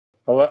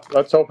Well,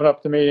 let's open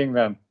up the meeting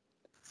then.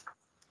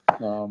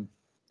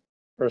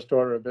 First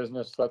order of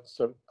business, let's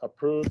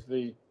approve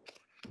the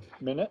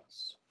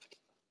minutes.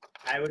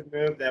 I would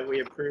move that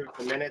we approve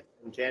the minutes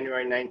from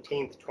January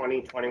 19th,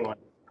 2021.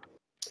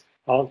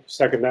 I'll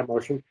second that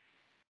motion.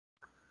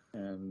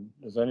 And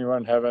does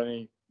anyone have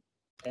any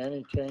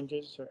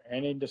changes or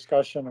any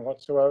discussion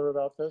whatsoever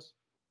about this?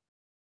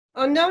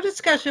 Oh, no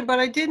discussion, but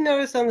I did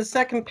notice on the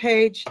second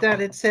page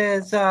that it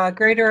says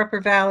Greater Upper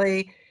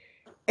Valley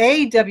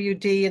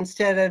AWD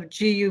instead of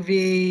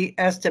GUV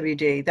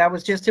SWD. That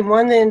was just in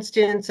one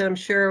instance. I'm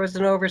sure it was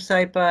an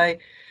oversight by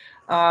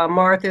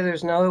Martha.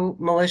 There's no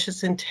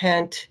malicious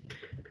intent.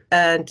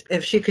 And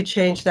if she could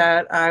change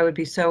that, I would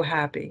be so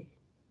happy.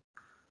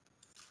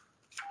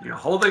 You're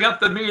holding up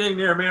the meeting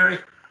there, Mary.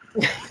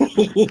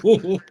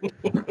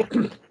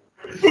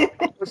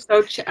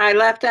 So I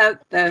left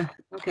out the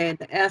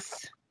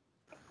S.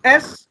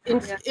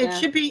 It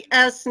should be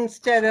S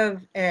instead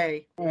of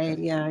A.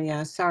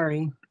 Yeah,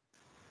 sorry.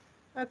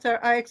 That's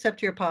I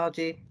accept your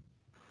apology.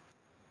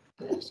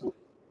 It's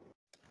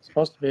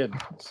supposed to be a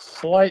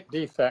slight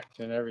defect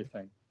in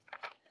everything.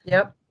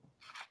 Yep.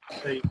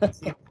 So you can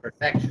see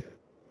perfection.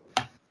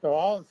 So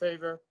all in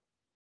favor?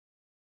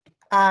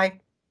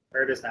 Aye.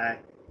 Curtis, aye.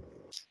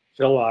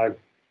 Still alive.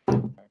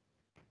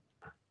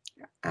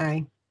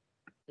 Aye.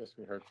 Yes,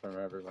 we heard from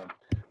everyone.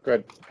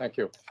 Good, thank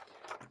you.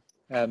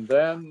 And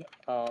then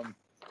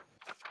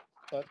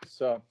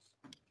let's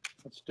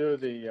do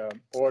the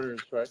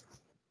orders right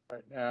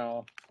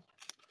now.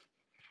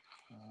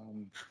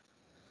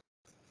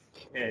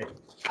 Okay.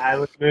 I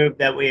would move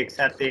that we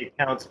accept the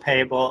accounts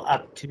payable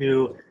up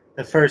to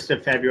the 1st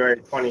of February,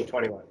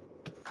 2021.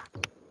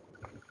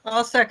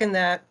 I'll second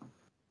that.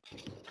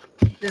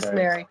 This Okay.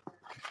 Mary.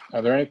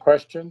 Are there any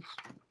questions?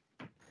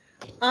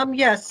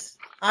 Yes,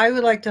 I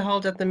would like to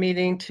hold up the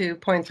meeting to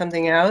point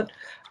something out.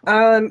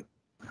 The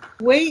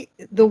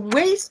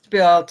waste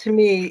bill to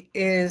me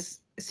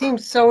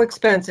seems so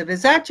expensive.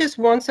 Is that just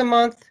once a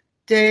month,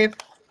 Dave?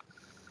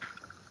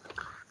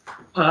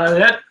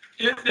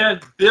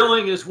 That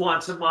billing is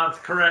once a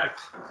month, correct?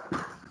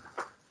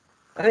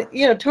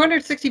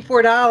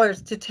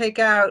 $264 to take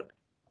out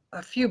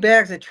a few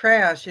bags of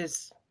trash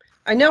is,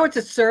 I know it's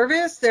a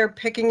service, they're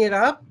picking it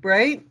up,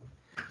 right?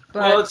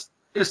 But Well,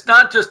 it's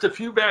not just a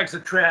few bags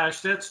of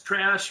trash. That's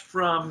trash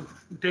from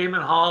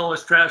Damon Hall,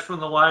 it's trash from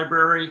the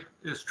library,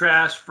 it's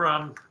trash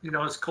from,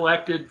 it's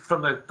collected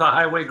from the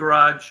highway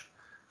garage,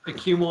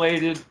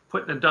 accumulated,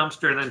 put in a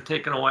dumpster, and then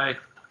taken away.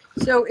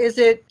 so is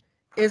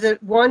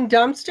it one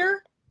dumpster?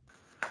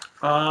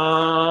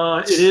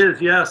 It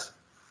is, yes.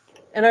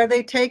 And are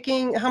they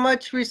taking, how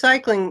much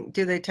recycling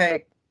do they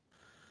take?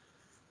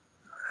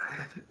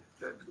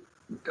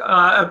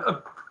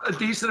 A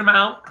decent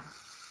amount.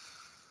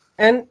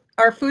 And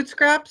are food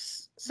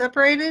scraps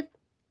separated?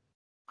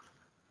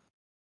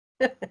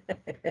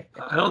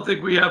 I don't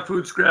think we have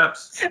food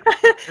scraps.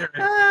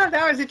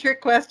 That was a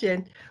trick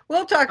question.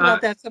 We'll talk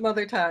about that some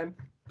other time.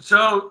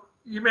 So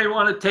you may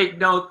want to take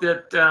note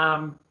that,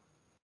 the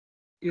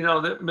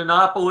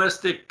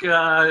monopolistic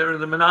or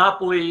the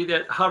monopoly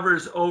that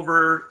hovers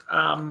over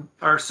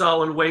our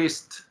solid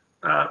waste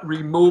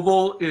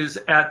removal is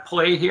at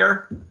play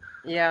here.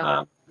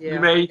 Yeah. You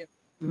may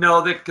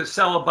know that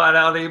Casella bought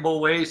out Able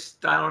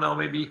Waste, I don't know,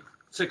 maybe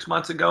 6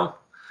 months ago.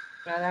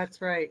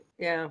 That's right.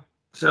 Yeah.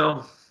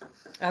 So.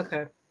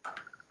 Okay.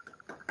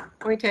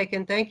 Point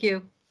taken. Thank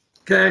you.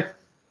 Okay.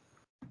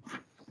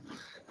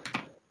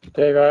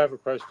 Dave, I have a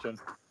question.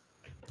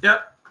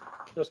 Yep.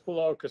 Just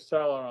below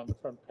Casella on the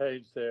front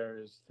page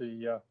there is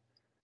the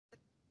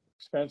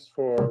expense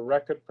for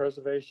record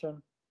preservation.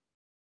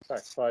 In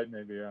fact, Clyde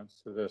maybe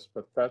answer this,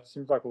 but that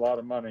seems like a lot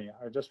of money.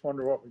 I just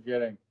wonder what we're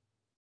getting.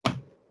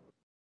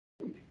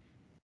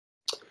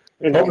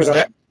 And what was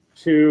that?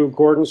 To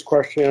Gordon's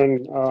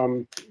question,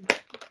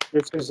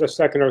 this is the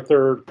second or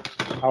third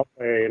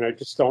outlay, and I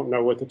just don't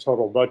know what the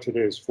total budget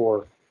is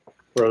for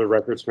the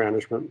records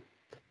management.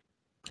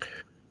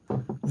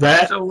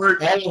 All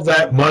of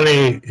that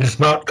money is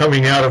not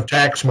coming out of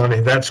tax money.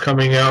 That's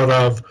coming out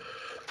of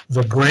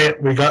the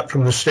grant we got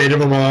from the state of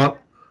Vermont,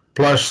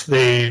 plus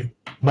the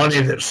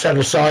money that's set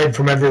aside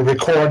from every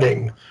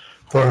recording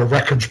for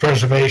records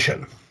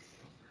preservation.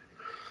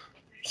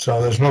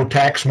 So there's no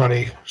tax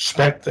money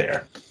spent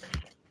there.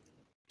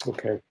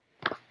 Okay.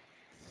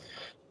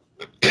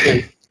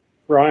 And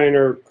Brian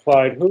or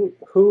Clyde,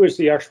 who is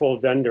the actual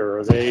vendor?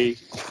 Are they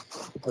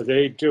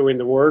doing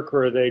the work,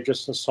 or are they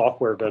just a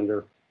software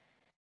vendor?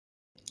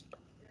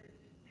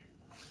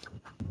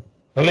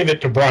 I'll leave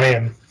it to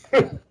Brian.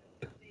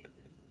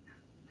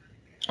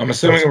 I'm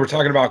assuming we're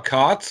talking about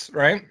COTS,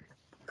 right?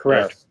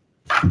 Correct.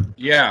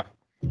 Yeah.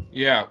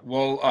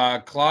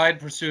 Well, Clyde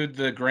pursued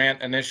the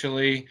grant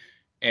initially,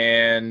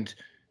 and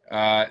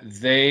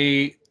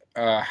they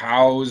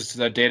house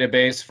the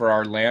database for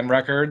our land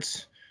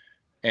records,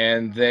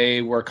 and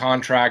they were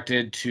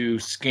contracted to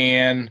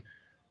scan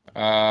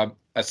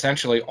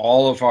essentially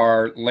all of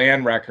our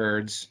land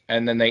records,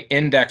 and then they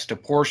indexed a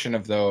portion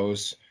of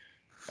those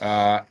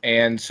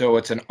And so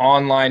it's an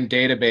online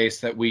database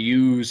that we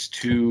use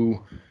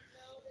to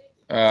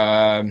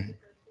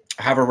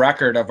have a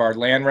record of our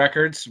land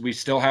records. We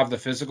still have the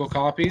physical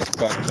copies,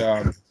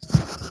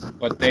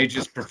 but they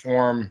just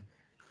perform,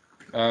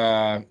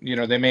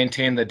 they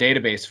maintain the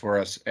database for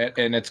us.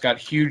 And it's got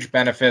huge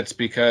benefits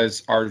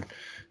because our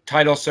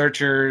title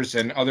searchers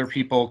and other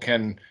people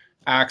can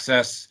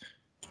access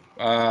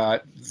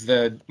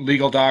the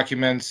legal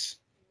documents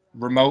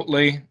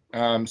remotely.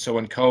 So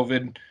in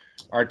COVID,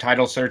 our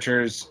title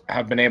searchers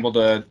have been able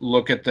to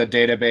look at the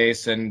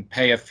database and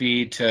pay a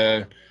fee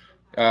to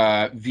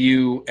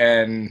view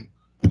and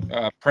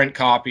print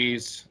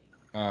copies.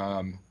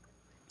 And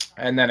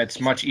then it's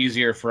much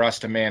easier for us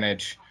to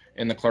manage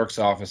in the clerk's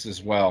office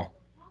as well,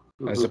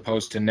 as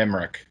opposed to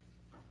NIMRIC.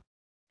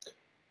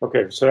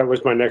 Okay, so that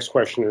was my next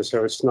question. Is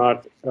so it's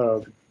not,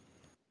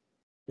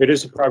 it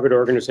is a private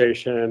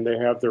organization. They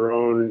have their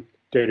own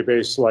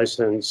database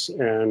license,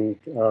 and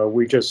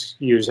we just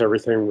use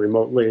everything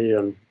remotely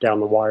and down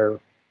the wire,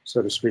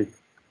 so to speak.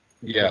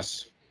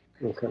 Yes.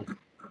 Okay.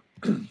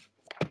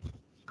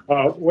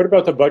 What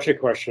about the budget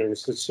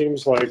questions? It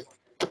seems like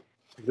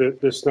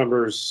this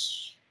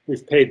number's,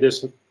 we've paid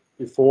this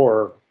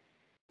before.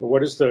 But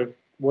what is the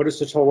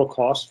total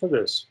cost for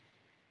this?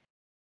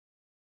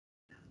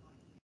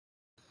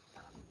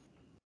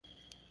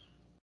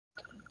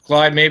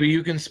 Clyde, maybe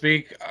you can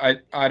speak.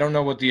 I don't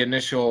know what the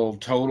initial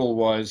total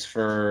was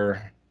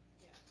for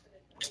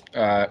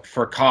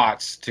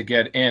COTS to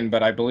get in,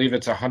 but I believe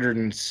it's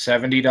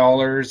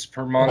 $170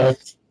 per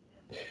month.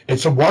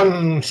 It's a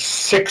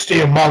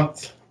 $160 a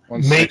month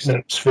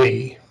maintenance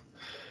fee.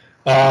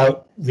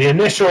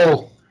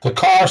 The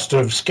cost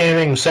of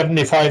scanning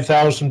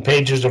 75,000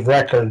 pages of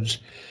records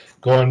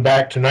going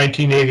back to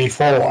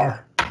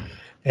 1984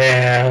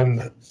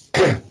 and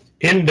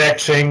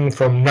indexing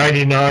from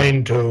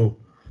 99 to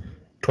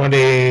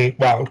 20,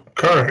 well,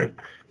 current,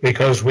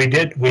 because we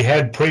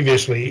had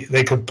previously,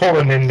 they could pull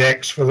an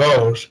index for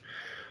those.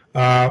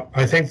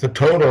 I think the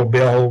total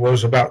bill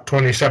was about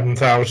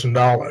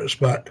 $27,000,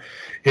 but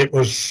it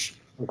was,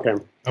 okay.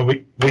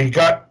 We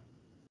got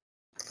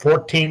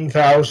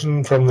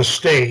 14,000 from the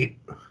state,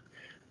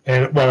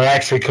 and it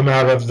actually come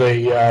out of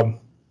the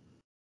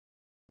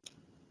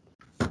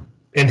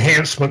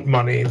enhancement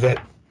money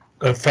that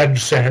the Fed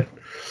sent.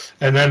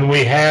 And then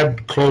we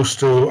had close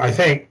to, I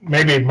think,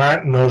 maybe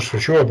Martin knows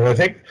for sure, but I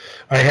think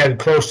I had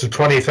close to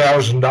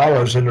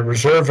 $20,000 in the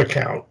reserve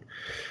account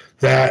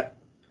that,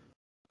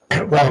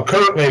 well,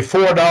 currently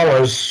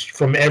 $4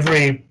 from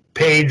every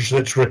page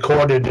that's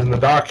recorded in the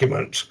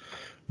documents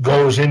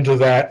goes into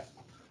that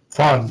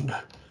fund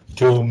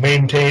to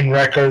maintain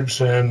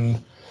records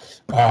and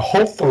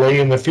hopefully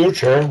in the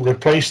future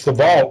replace the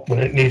vault when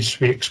it needs to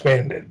be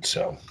expanded.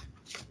 So,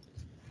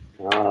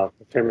 the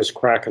famous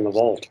crack in the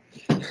vault.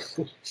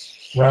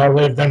 Well,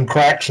 there've been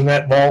cracks in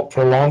that vault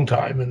for a long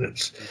time, and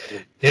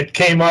it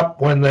came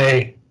up when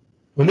they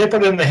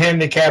put in the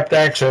handicapped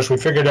access. We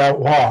figured out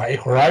why,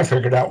 or I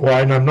figured out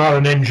why, and I'm not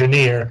an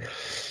engineer,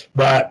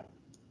 but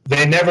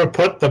they never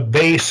put the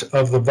base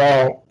of the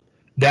vault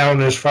down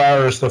as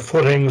far as the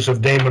footings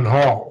of Damon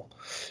Hall,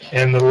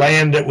 and the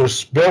land it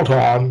was built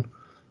on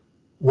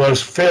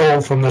was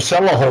filled from the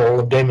cellar hole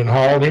of Damon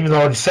Hall. And even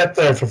though it sat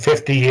there for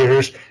 50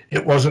 years,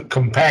 it wasn't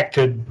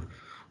compacted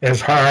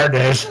as hard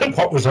as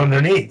what was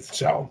underneath.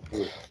 So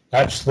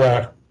that's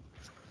the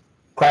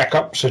crack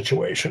up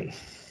situation.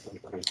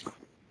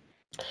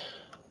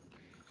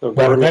 So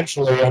but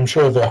eventually, I'm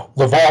sure the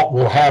vault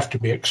will have to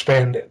be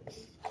expanded.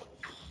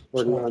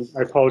 Gordon,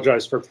 I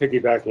apologize for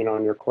piggybacking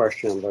on your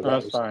question, but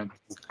that's fine.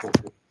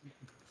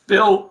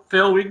 Phil,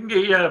 we can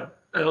get you a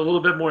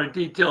little bit more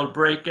detailed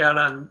breakout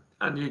on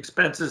the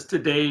expenses to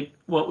date,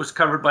 what was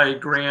covered by a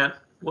grant,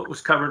 what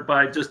was covered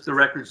by just the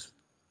records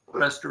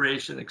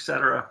restoration, et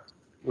cetera.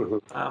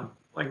 I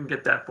can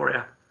get that for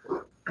you.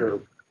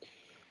 Sure.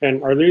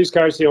 And are these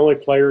guys the only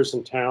players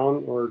in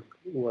town, or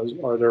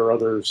are there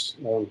others?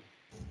 Well,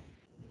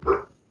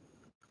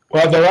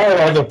 there are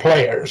other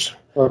players.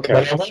 Okay.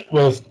 But I went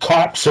with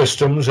COT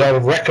Systems out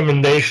of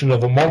recommendation of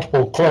the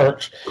multiple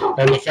clerks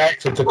and the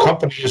fact that the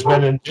company has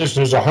been in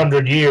business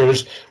 100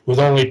 years with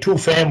only 2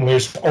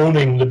 families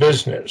owning the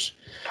business.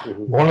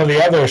 One of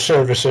the other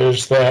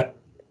services that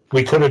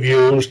we could have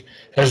used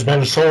has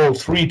been sold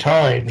 3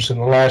 times in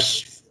the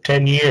last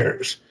 10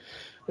 years.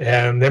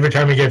 And every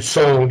time it gets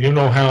sold, you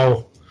know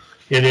how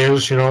it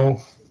is,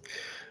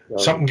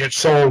 something gets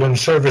sold and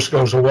service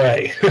goes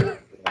away.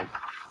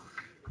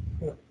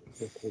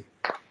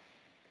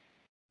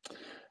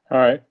 All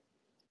right.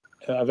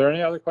 Are there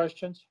any other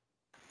questions?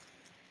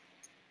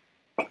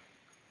 So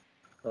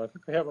I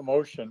think we have a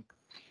motion.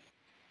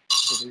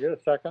 Did you get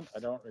a second? I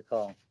don't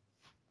recall.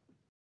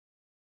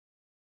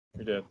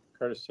 We did.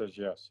 Curtis says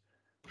yes.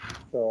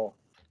 So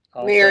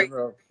all in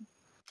favor of,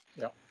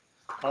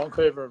 all in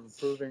favor of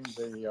approving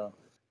the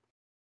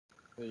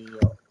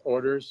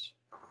orders,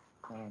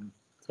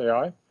 say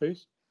aye,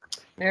 please.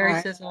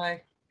 Mary says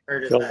aye.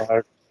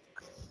 Aye.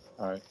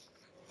 All right.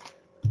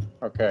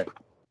 Okay.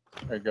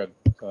 Very good.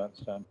 So that's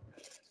done.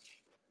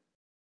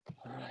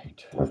 All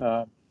right.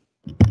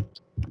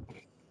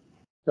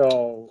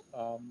 So,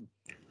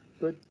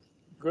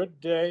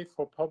 good day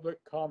for public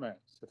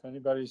comments. If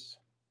anybody's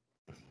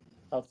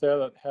out there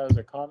that has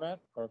a comment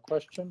or a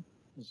question,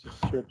 this is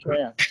your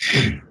chance.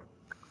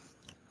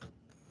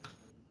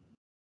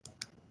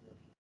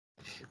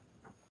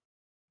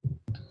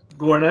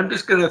 Gordon, I'm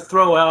just going to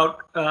throw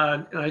out,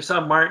 and I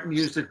saw Martin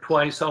used it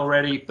twice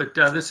already, but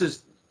this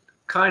is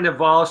kind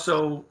of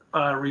also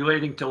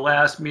relating to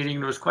last meeting.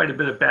 There was quite a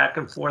bit of back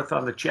and forth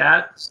on the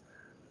chat.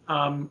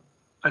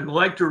 I'd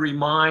like to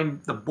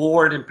remind the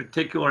board in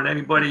particular and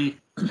anybody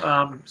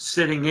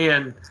sitting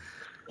in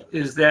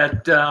is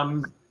that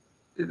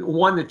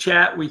the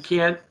chat we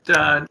can't,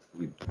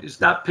 it's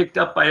not picked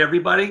up by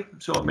everybody,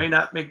 so it may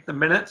not make the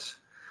minutes.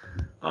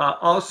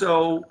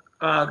 Also,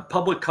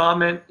 public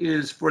comment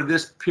is for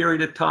this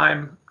period of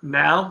time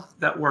now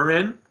that we're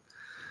in.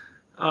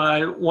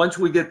 Once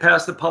we get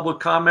past the public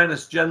comment,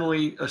 it's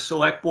generally a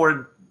select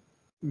board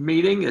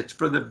meeting. It's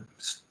for the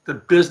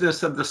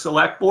business of the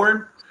select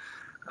board.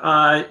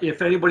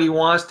 If anybody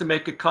wants to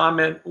make a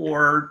comment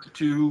or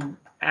to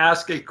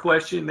ask a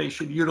question, they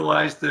should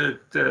utilize the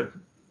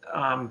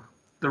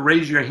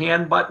raise your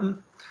hand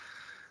button.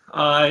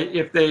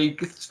 If they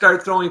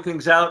start throwing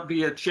things out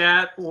via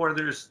chat or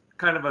there's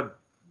kind of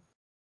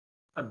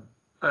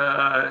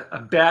a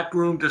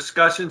backroom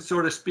discussion,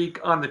 so to speak,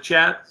 on the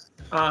chat,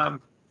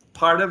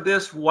 part of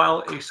this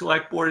while a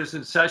select board is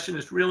in session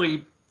is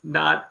really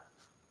not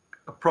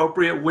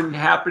appropriate. Wouldn't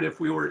happen if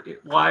we were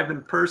live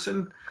in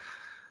person.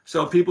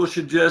 So people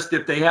should just,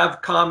 if they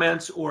have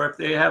comments or if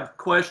they have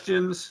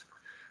questions,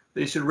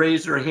 they should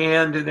raise their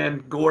hand, and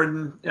then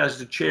Gordon, as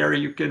the chair,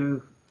 you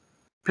can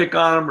pick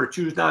on them or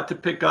choose not to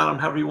pick on them,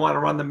 however you want to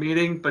run the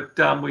meeting, but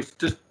we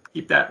just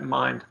keep that in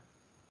mind.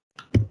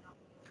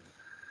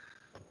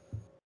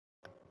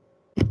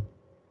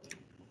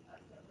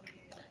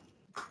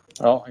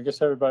 Well, I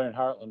guess everybody in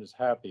Hartland is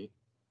happy.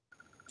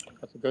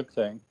 That's a good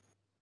thing.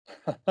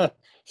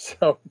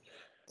 So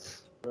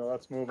well,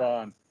 let's move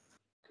on.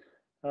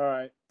 All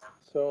right.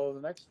 So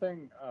the next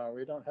thing,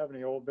 we don't have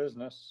any old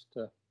business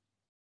to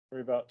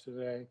worry about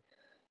today.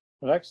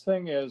 The next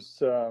thing is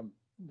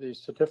the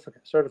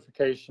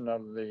certification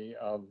of the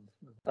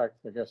fact,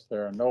 I guess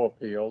there are no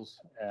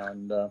appeals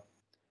and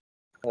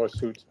no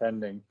suits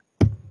pending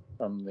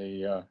from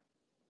the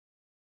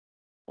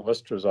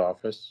solicitor's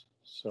office.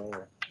 So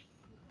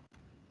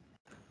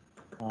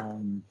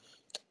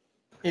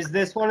Is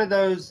this one of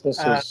those,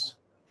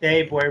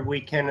 Dave, where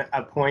we can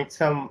appoint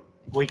one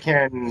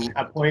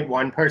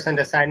person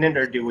to sign it,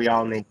 or do we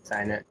all need to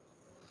sign it?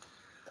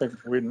 I think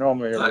we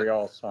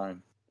all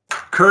sign.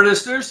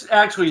 Curtis, there's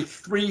actually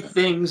 3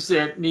 things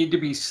that need to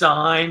be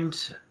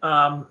signed.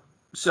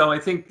 So I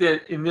think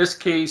that in this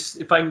case,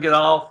 if I can get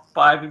all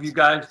 5 of you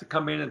guys to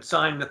come in and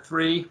sign the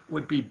 3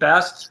 would be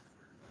best.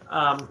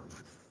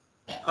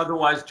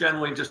 Otherwise,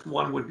 generally just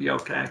 1 would be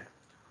okay.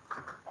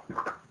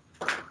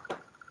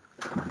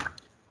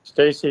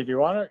 Stacy, do you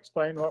want to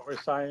explain what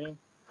we're signing?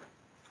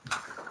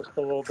 Just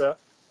a little bit,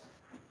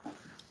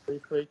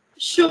 briefly.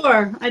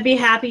 Sure, I'd be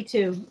happy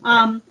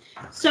to.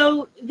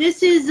 So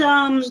this is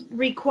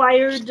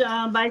required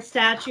by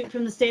statute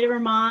from the state of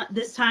Vermont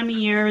this time of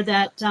year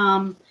that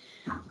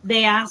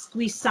they ask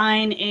we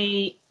sign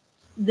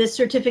this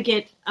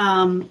certificate.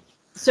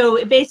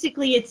 So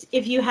basically it's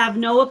if you have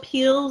no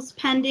appeals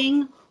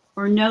pending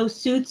or no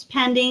suits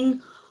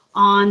pending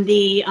on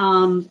the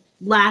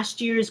last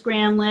year's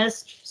grand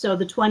list, so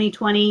the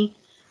 2020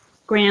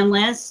 grand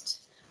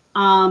list,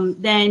 then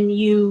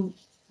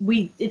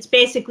it's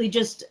basically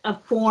just a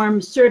form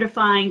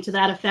certifying to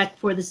that effect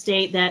for the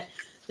state that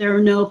there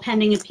are no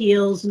pending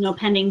appeals, no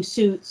pending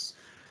suits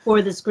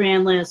for this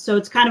grand list. So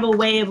it's kind of a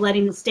way of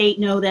letting the state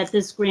know that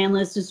this grand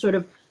list is sort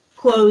of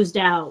closed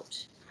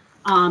out.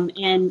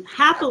 And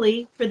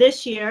happily for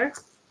this year,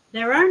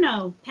 there are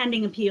no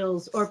pending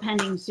appeals or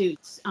pending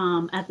suits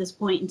at this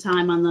point in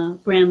time on the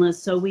grand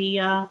list. So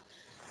we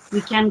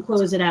can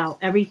close it out.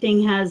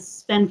 Everything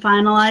has been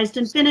finalized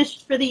and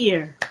finished for the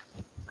year.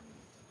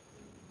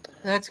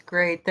 That's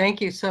great.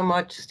 Thank you so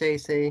much,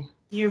 Stacy.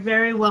 You're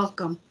very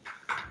welcome.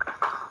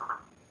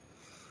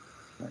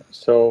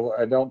 So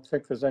I don't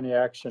think there's any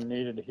action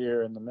needed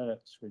here in the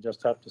minutes. We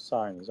just have to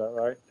sign. Is that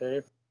right,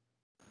 Dave?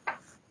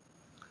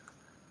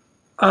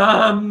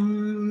 Or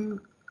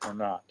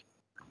not?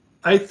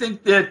 I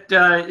think that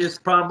it's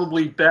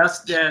probably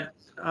best that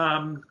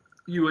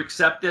you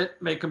accept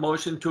it, make a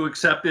motion to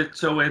accept it.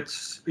 So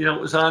it's, it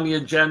was on the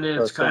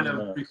agenda. It's kind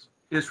of,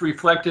 it's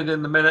reflected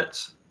in the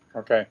minutes.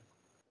 Okay.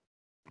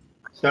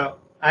 So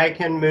I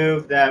can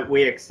move that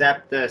we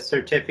accept the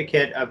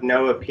certificate of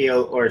no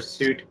appeal or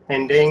suit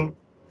pending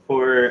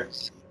for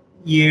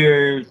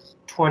year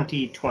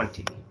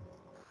 2020.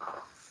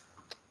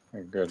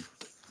 Very good.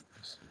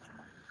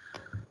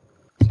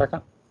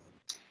 Second?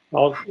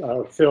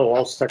 Phil,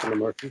 I'll second the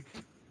motion.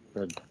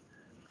 Good.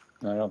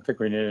 I don't think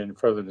we need any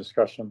further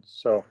discussion.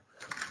 So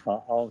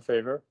all in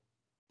favor?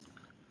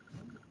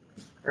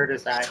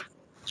 Curtis, aye.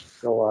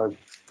 Phil,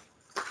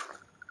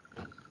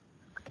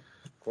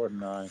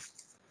 Gordon, aye.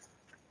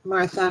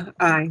 Martha,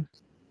 aye.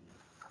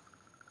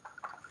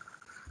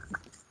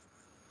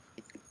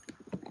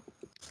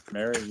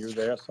 Mary, are you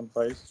there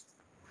someplace?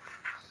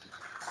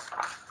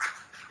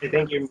 I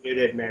think you're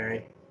muted,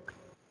 Mary.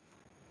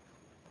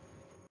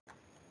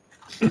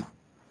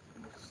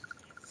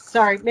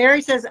 Sorry,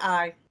 Mary says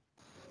aye.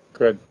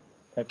 Good,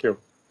 thank you.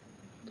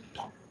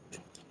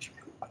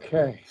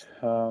 Okay,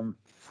 so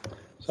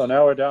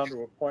now we're down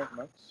to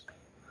appointments.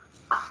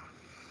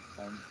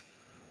 I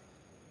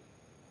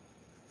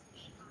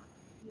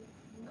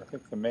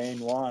think the main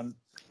one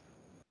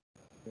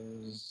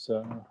is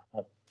a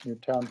new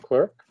town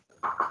clerk.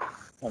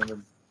 Kind of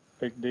a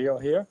big deal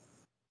here.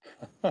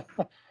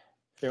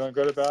 Feeling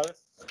good about it,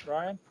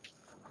 Brian?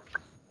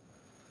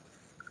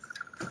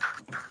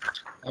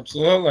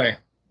 Absolutely.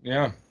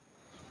 Yeah.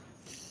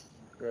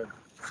 Good.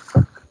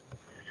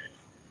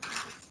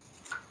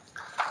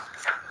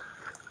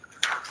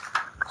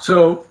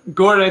 So,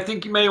 Gordon, I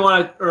think you may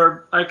want to,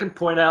 or I can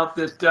point out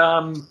that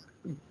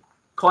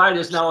Clyde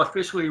is now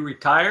officially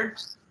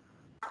retired.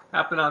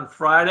 Happened on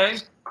Friday.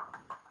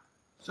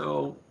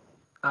 So,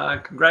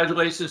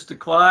 congratulations to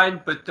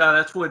Clyde, but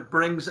that's what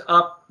brings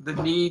up the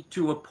need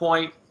to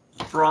appoint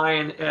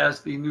Brian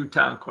as the new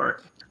town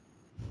clerk.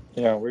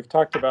 Yeah, we've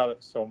talked about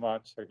it so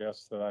much, I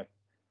guess, that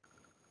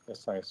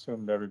I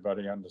assumed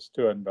everybody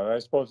understood, but I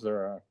suppose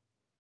there are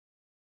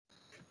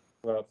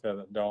people out there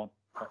that don't.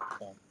 But,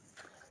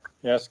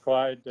 yes,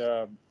 Clyde,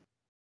 it's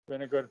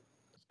been a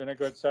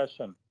good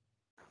session.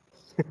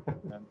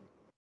 And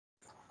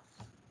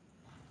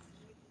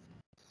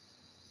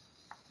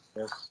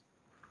yes,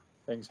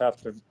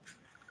 there's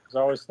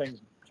always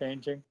things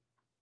changing,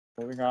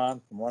 moving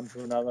on from one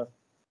to another,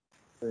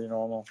 pretty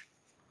normal.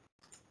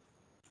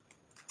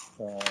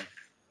 So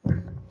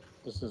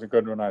this is a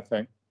good one, I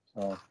think.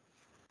 So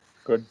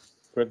good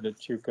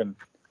that you can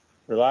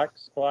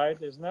relax,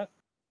 Clyde, isn't it?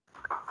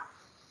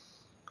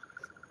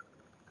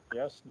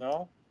 Yes,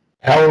 no?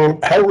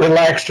 How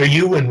relaxed are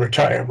you in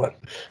retirement?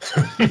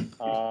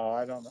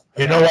 I don't know.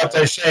 You know what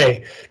they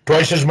say,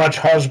 twice as much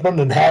husband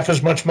and half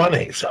as much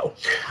money, so.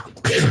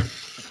 Yeah,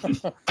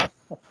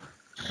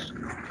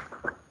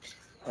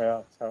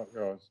 that's how it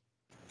goes.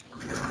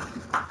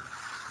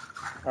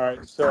 All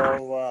right,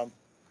 so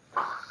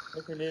I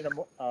think we need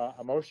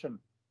a motion.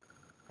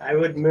 I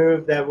would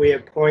move that we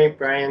appoint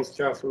Brian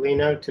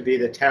Stroffolino to be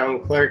the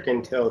town clerk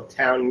until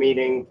town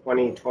meeting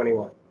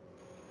 2021.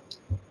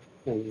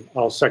 And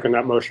I'll second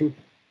that motion.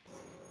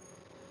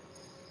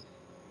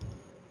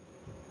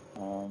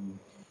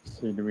 Let's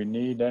see, do we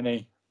need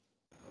any?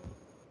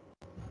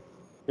 I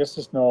guess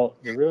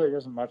there really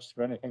isn't much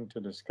of anything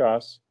to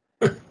discuss.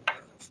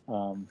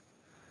 Brian,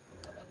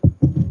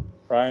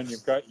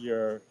 you've got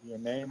your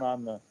name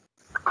on the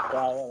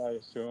ballot, I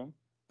assume.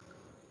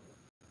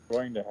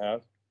 Going to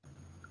have.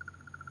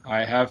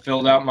 I have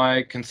filled out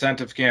my consent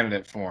of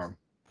candidate form.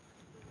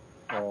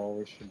 So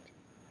we should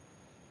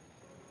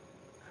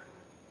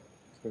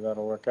see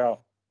that'll work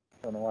out.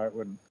 Don't know why it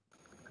wouldn't.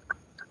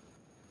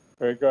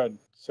 Very good.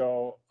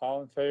 So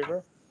all in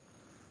favor?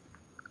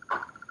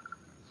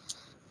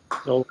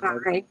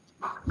 Aye.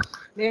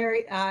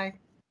 Mary, aye.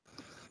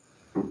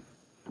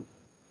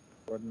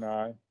 Gordon,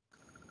 aye.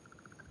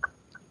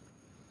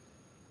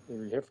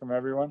 Did we hear from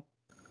everyone?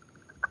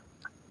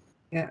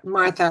 Yeah,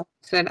 Martha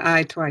said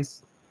aye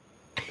twice.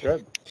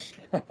 Good.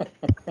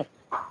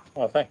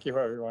 Well, thank you,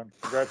 everyone.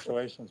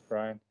 Congratulations,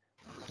 Brian.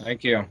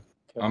 Thank you.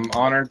 I'm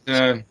honored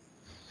to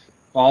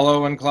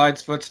follow in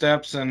Clyde's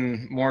footsteps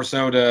and more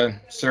so to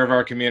serve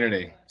our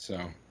community. So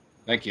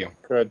thank you.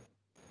 Good.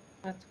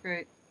 That's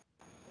great.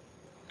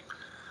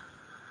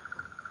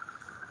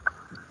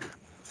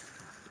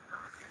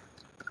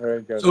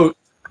 Very good. So,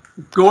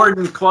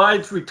 Gordon,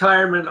 Clyde's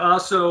retirement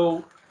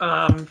also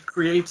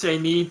creates a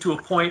need to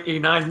appoint a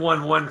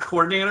 911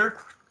 coordinator.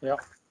 Yep.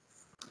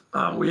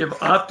 We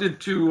have opted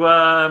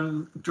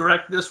to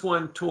direct this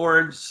one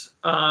towards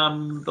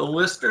the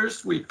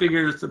listers. We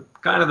figure it's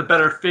kind of the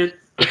better fit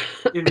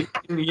in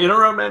the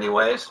interim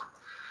anyways.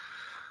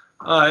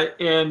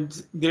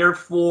 And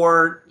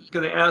therefore,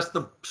 going to ask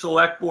the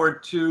select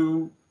board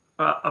to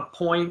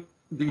appoint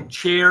the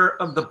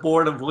chair of the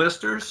board of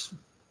listers.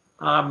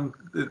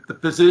 The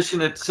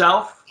position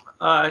itself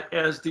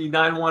as the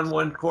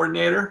 911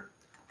 coordinator.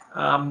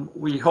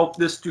 We hope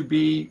this to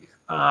be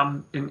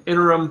an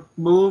interim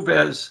move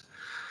as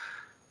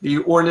the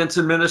ordinance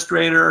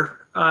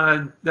administrator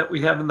that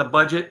we have in the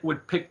budget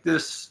would pick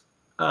this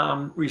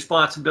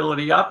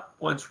responsibility up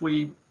once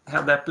we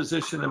have that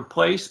position in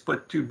place,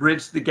 but to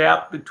bridge the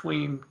gap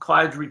between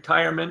Clyde's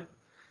retirement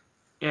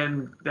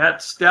and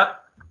that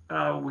step,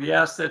 we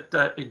ask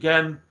that,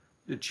 again,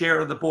 the chair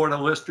of the board of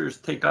listers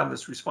take on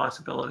this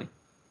responsibility.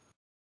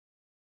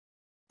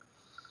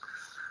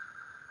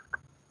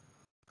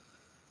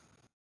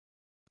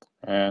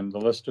 And the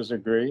listers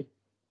agree?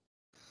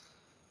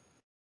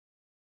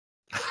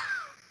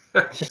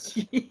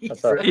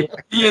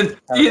 The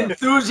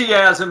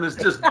enthusiasm is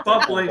just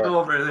bubbling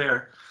over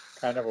there.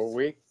 Kind of a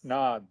weak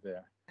nod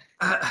there.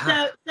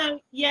 So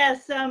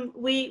yes,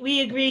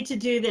 we agreed to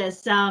do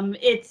this.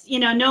 It's,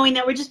 knowing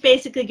that we're just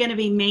basically going to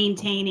be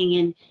maintaining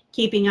and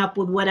keeping up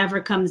with whatever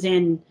comes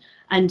in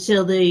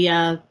until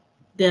the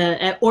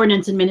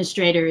ordinance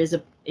administrator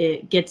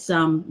it gets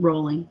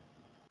rolling.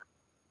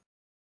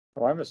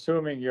 Well, I'm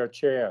assuming you're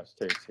chair,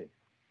 Stacy.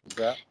 Is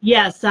that?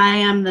 Yes, I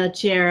am the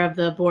chair of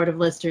the Board of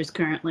Listers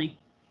currently.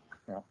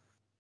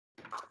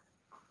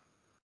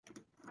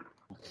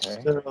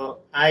 Okay. So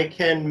I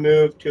can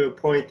move to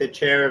appoint the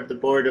chair of the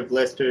Board of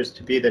Listers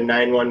to be the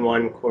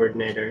 911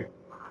 coordinator.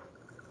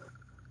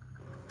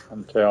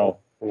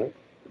 Until.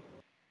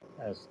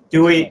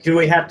 Do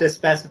we have to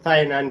specify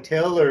an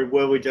until, or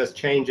will we just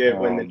change it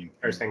when the new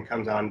person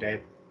comes on,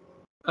 Dave?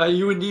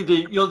 You would need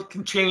to, you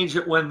can change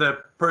it when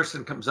the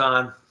person comes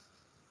on.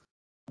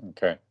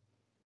 Okay.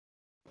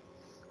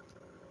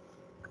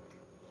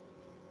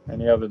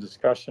 Any other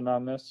discussion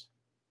on this?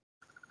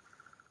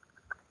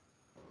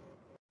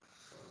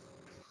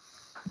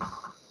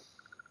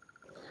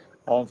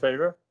 All in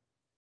favor?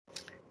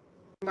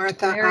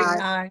 Martha, Mary, aye.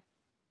 aye.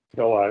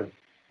 Bill, aye.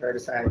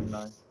 Curtis, aye.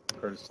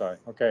 Curtis, aye.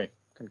 Okay,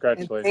 And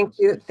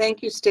congratulations.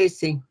 thank you,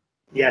 Stacy.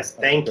 Yes,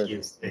 thank Good.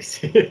 you,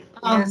 Stacy.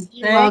 Yes,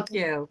 You're thank welcome.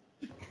 you.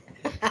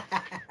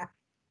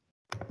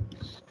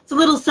 It's a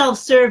little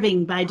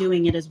self-serving by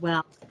doing it as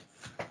well.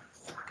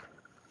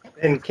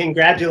 And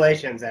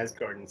congratulations, as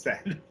Gordon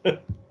said.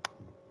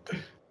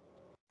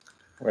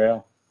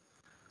 Well,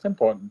 it's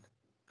important.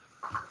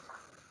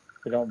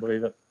 If you don't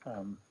believe it,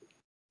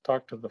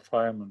 talk to the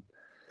fireman.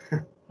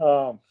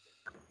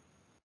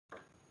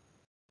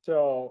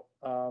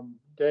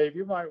 Dave,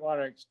 you might want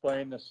to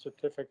explain the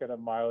certificate of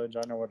mileage.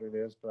 I know what it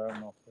is, but I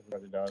don't know if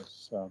everybody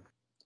does.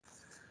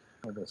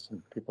 There's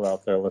some people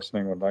out there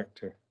listening would like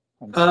to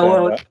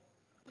understand that.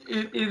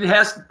 It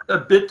has a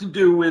bit to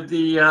do with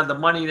the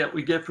money that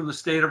we get from the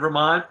state of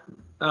Vermont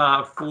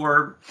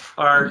for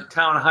our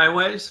town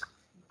highways.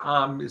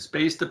 It's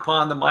based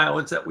upon the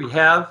mileage that we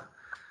have.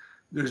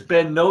 There's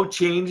been no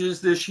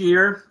changes this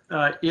year.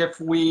 If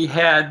we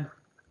had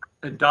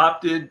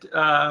adopted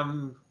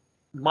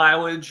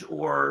mileage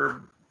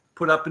or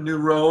put up a new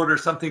road or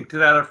something to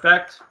that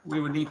effect, we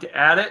would need to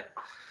add it.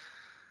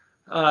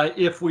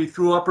 If we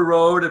threw up a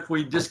road, if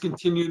we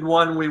discontinued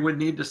one, we would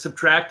need to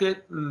subtract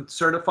it and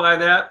certify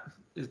that.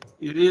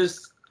 It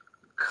is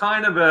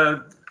kind of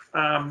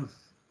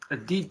a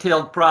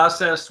detailed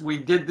process. We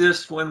did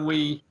this when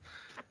we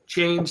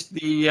changed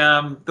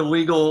the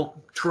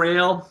legal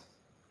trail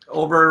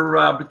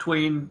over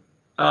between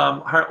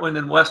Hartland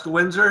and West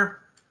Windsor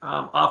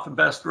off of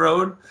Best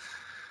Road.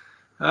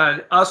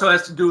 It also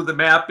has to do with the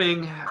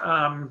mapping.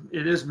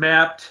 It is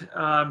mapped.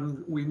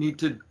 We need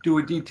to do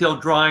a detailed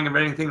drawing of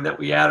anything that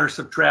we add or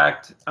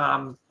subtract,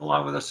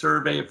 along with a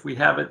survey if we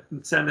have it,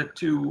 and send it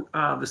to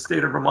the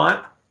state of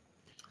Vermont.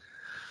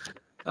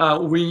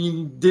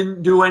 We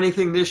didn't do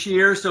anything this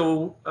year,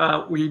 so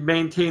we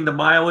maintained the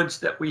mileage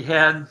that we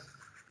had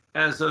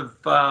as of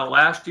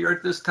last year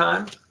at this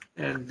time.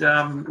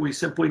 And we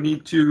simply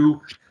need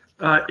to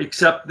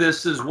accept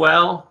this as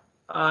well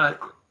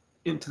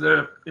into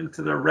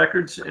the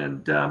records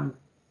and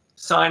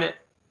sign it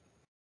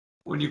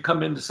when you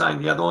come in to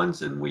sign the other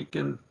ones, and we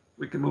can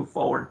move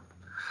forward.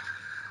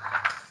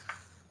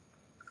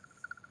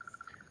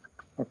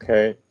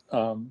 Okay.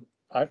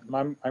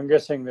 I'm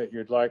guessing that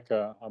you'd like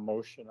a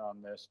motion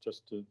on this,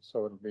 just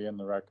so it'll be in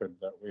the record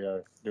that we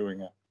are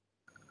doing it.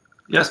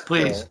 Yes,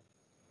 please.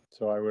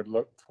 So I would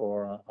look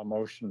for a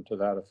motion to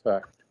that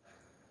effect.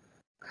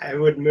 I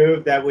would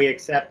move that we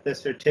accept the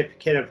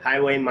certificate of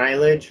highway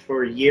mileage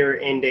for year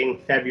ending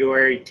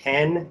February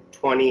 10,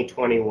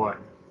 2021.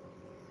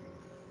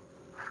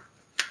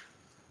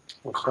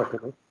 I'll second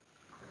it.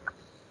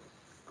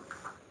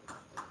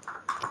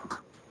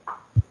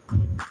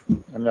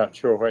 I'm not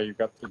sure where you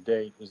got the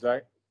date.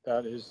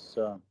 That is?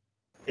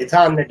 It's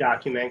on the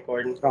document,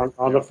 Gordon.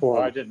 On the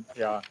form. I didn't.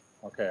 Yeah.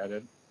 Okay. I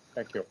didn't.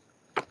 Thank you.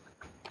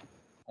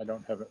 I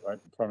don't have it right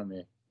in front of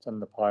me. It's in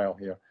the pile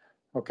here.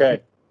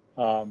 Okay.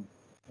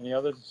 Any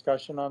other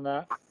discussion on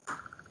that?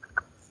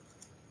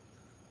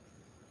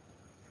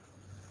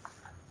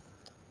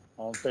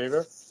 All in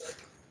favor?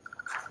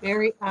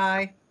 Mary,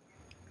 aye.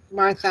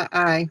 Martha,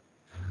 aye.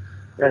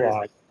 Bill,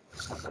 aye.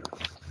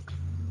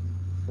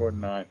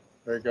 Gordon, aye.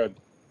 Very good.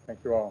 Thank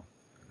you all.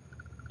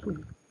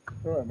 Good.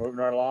 Moving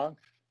right along.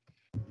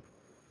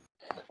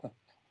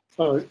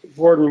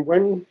 Gordon,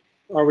 when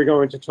are we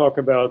going to talk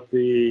about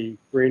the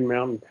Green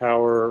Mountain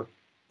Power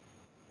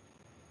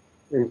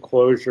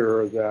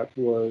enclosure that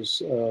was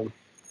the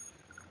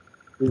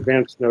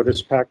advance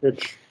notice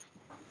package?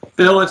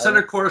 Bill, it's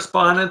under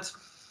correspondence.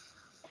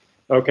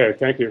 Okay,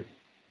 thank you.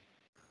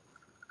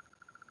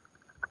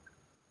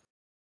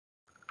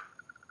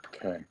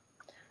 Okay.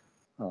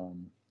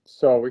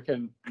 So we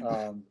can,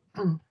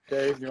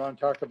 Dave, you want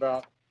to talk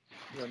about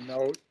your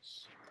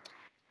notes?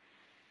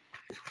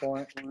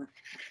 Point.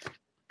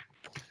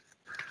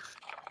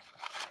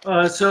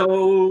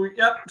 So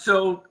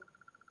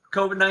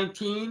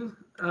COVID-19,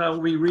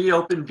 we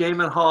reopened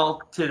Damon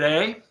Hall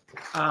today.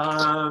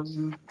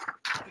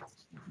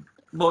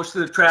 most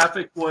of the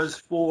traffic was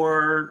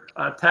for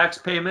tax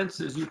payments,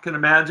 as you can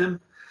imagine.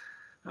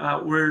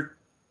 We're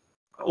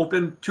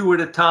open 2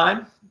 at a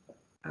time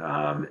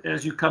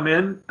as you come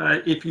in.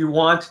 If you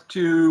want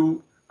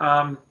to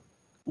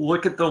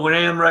look at the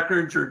land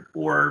records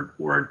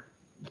or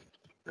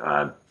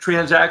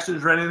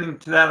transactions or anything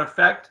to that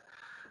effect,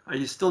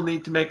 you still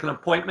need to make an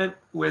appointment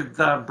with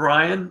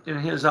Brian in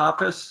his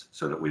office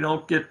so that we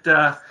don't get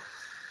too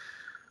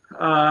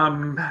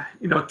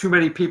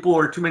many people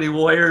or too many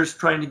lawyers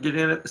trying to get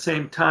in at the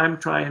same time.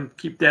 Try and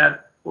keep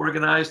that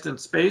organized and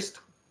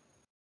spaced.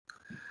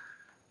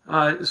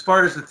 As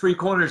far as the Three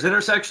Corners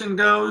intersection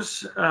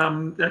goes,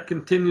 that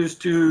continues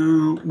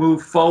to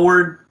move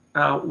forward.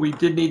 We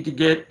did need to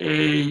get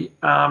a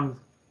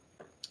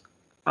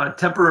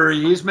temporary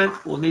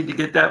easement. We'll need to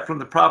get that from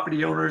the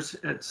property owners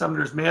at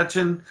Sumner's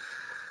Mansion.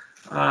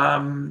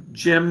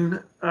 Jim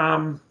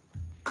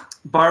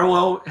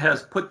Barlow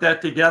has put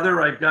that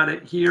together. I've got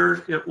it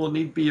here. It will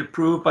need to be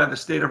approved by the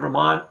state of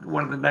Vermont,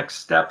 one of the next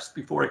steps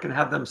before I can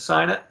have them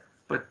sign it,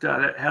 but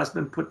that has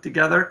been put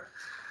together.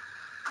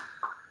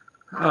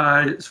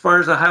 As far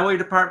as the highway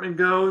department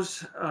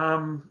goes,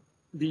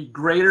 the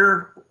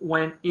grader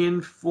went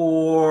in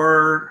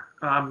for,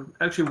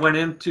 actually went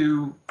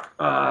into,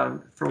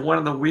 for one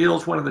of the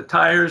wheels, one of the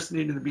tires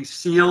needed to be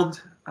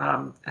sealed.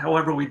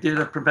 However, we did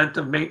a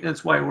preventive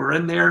maintenance while we're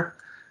in there.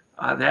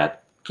 That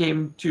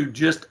came to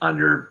just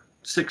under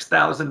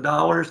 $6,000,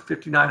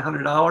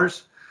 $5,900.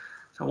 So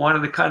I wanted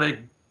to kind of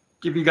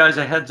give you guys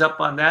a heads up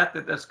on that,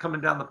 that's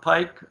coming down the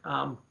pike.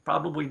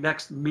 Probably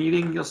next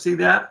meeting, you'll see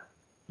that.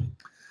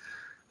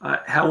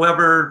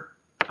 However,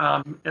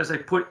 as I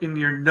put in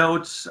your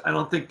notes, I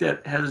don't think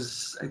that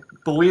has, I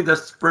believe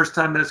that's the first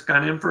time that it's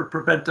gone in for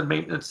preventive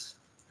maintenance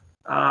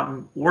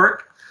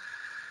work.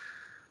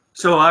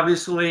 So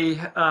obviously,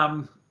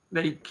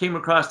 they came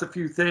across a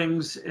few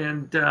things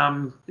and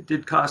it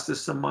did cost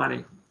us some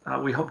money.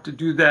 We hope to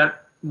do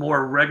that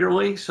more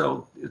regularly,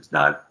 so it's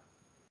not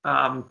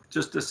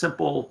just a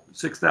simple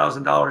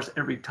 $6,000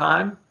 every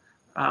time,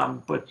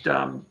 but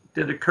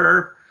did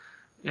occur.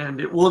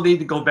 And it will need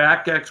to go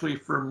back actually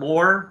for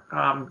more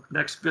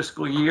next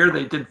fiscal year.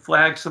 They did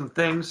flag some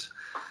things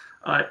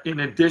in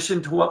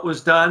addition to what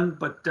was done,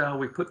 but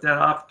we put that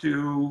off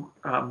to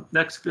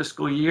next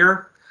fiscal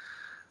year.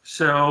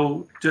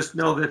 So just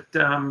know that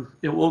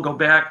it will go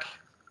back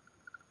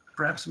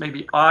perhaps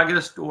maybe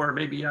August or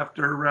maybe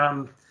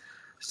after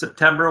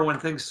September when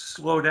things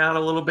slow down a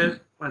little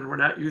bit, when we're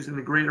not using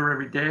the grader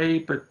every day,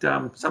 but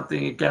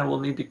something again we'll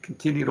need to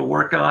continue to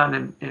work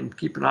on and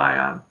keep an eye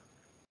on.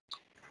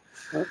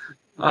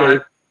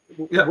 Okay.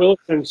 Yeah.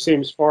 Williston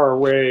seems far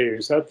away.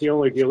 Is that the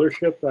only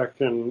dealership that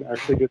can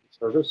actually do the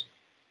service?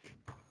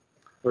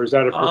 Or is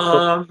that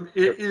a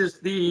it is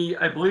the,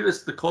 I believe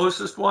it's the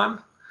closest one.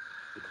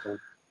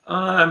 Okay.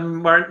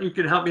 Martin, you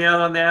can help me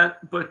out on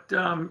that, but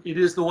it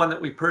is the one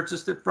that we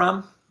purchased it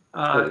from.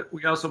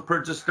 We also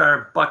purchased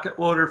our bucket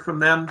loader from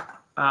them,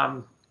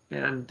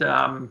 and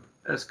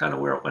that's kind of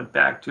where it went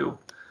back to.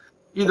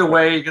 Either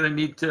way, you're going to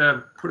need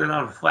to put it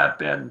on a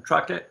flatbed and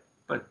truck it,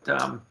 but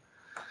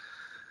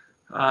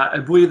I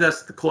believe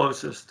that's the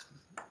closest.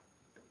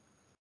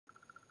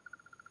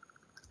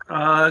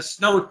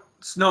 Snow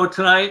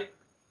tonight.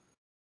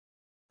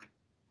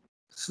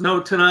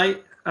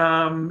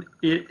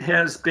 It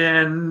has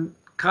been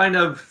kind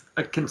of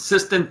a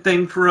consistent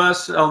thing for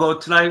us, although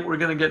tonight we're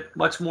going to get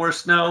much more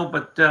snow.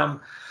 But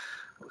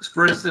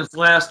for instance,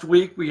 last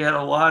week we had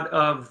a lot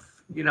of,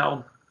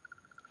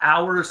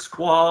 hour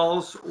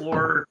squalls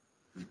or,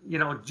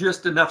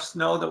 just enough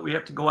snow that we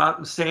have to go out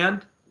and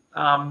sand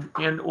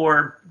and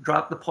or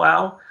drop the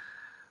plow,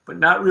 but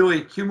not really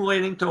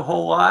accumulating to a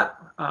whole lot.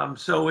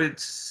 So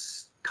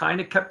it's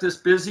kind of kept us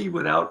busy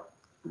without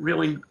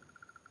really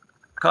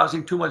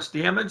causing too much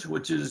damage,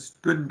 which is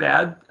good and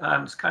bad.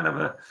 It's kind of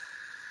a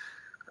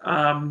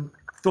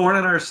thorn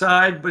in our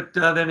side, but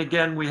then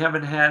again, we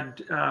haven't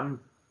had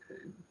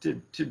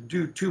to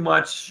do too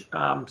much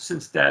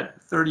since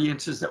that 30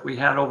 inches that we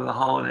had over the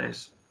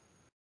holidays.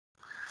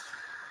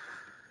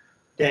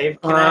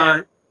 Dave, can I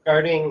ask,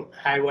 regarding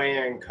highway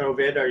and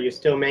COVID, are you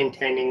still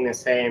maintaining the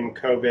same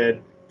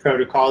COVID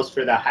protocols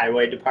for the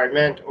highway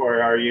department,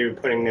 or are you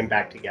putting them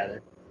back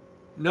together?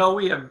 No,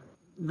 we have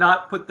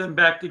not put them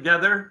back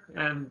together,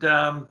 and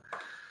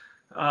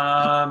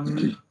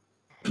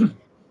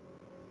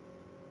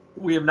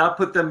we have not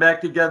put them back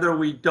together.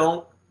 We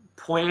don't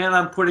plan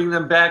on putting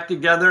them back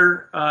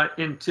together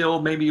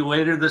until maybe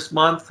later this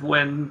month,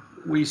 when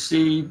we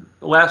see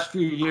the last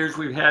few years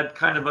we've had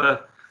kind of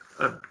a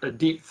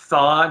deep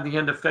thaw at the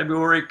end of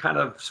February, kind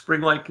of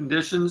spring-like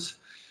conditions,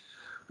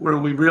 where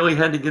we really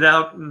had to get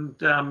out and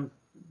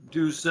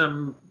do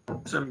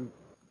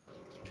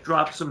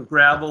drop some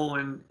gravel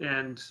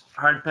and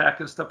hard pack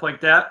and stuff like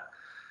that.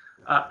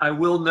 I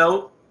will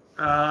note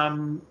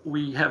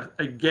we have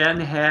again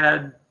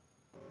had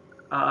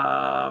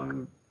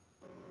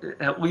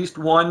at least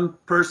one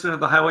person of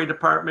the highway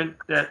department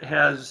that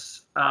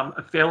has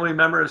a family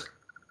member has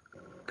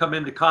come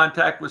into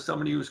contact with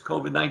somebody who's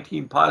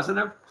COVID-19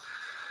 positive.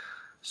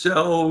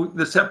 So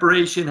the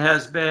separation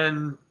has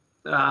been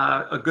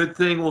a good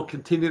thing, will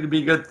continue to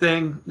be a good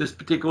thing. This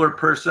particular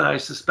person, I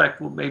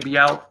suspect, will maybe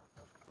out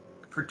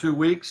for 2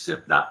 weeks,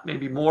 if not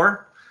maybe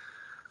more.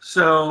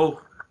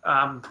 So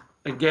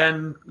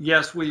again,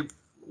 yes, we've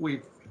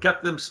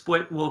kept them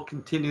split, and we'll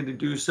continue to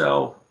do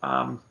so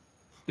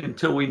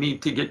until we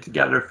need to get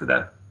together for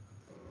that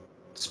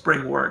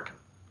spring work.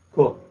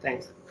 Cool,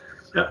 thanks.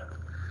 Yep.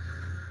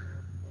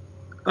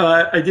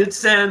 I did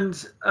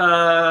send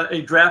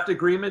a draft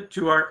agreement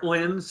to Art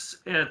Linz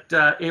at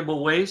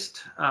Able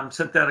Waste.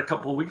 Sent that a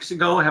couple of weeks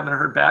ago. Haven't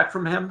heard back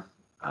from him.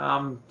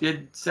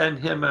 Did send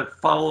him a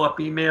follow-up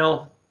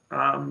email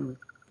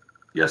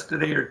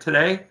yesterday or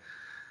today.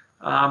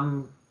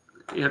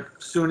 If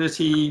soon as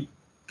he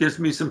gives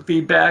me some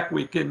feedback,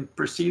 we can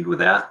proceed with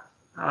that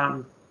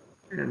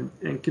and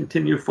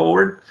continue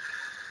forward.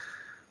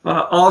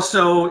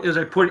 Also, as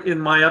I put in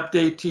my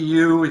update to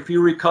you, if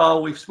you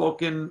recall, we've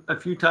spoken a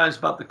few times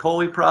about the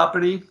Coley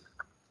property.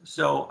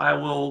 So I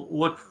will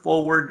look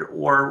forward,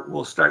 or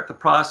we'll start the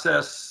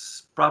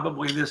process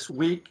probably this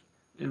week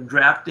in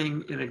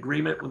drafting an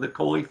agreement with the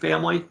Coley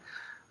family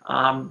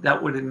that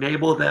would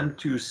enable them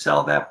to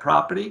sell that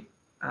property.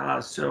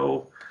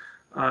 So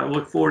I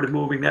look forward to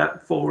moving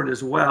that forward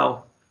as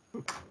well.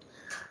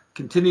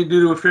 Continue to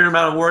do a fair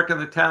amount of work on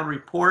the town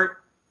report.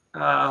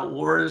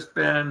 Laura's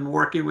been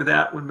working with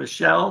that with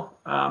Michelle.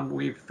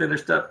 We've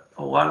finished up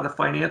a lot of the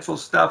financial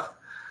stuff.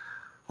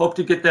 Hope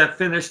to get that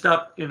finished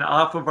up and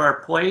off of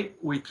our plate.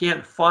 We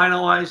can't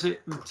finalize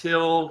it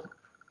until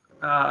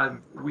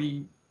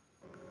we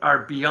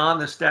are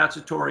beyond the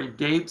statutory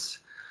dates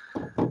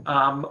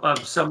of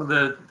some of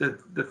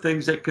the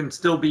things that can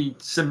still be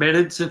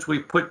submitted. Since we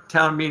put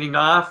town meeting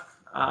off,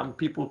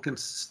 people can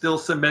still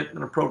submit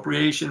an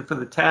appropriation for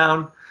the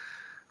town.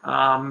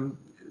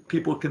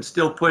 People can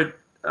still put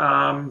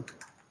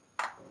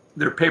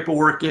their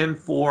paperwork in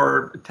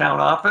for town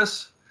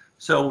office.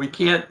 So we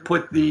can't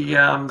put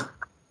the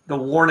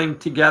warning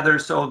together.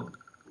 So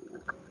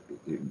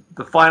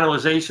the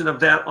finalization of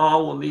that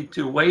all will need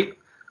to wait,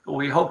 but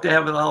we hope to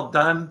have it all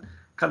done,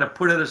 kind of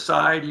put it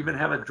aside, even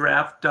have a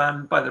draft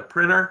done by the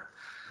printer.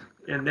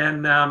 And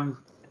then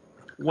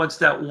once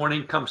that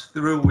warning comes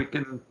through, we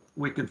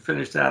can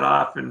finish that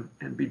off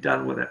and be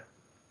done with it.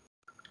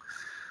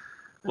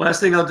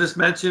 Last thing I'll just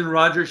mention,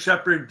 Roger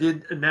Shepard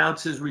did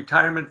announce his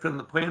retirement from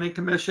the Planning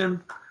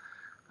Commission.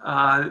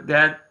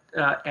 That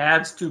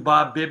adds to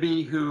Bob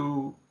Bibby,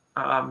 who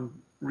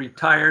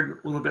retired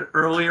a little bit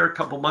earlier, a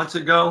couple months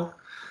ago.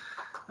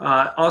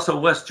 Also,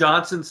 Wes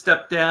Johnson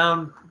stepped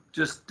down.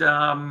 Just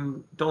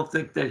don't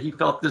think that he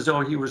felt as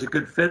though he was a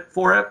good fit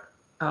for it.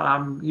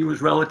 He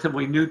was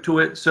relatively new to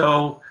it,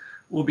 so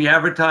we'll be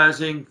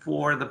advertising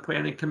for the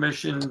Planning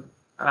Commission,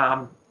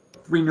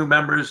 3 new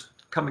members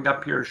coming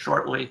up here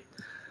shortly.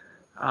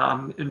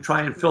 And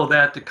try and fill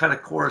that to kind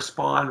of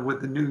correspond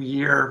with the new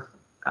year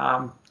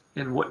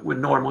in what would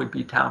normally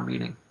be town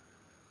meeting.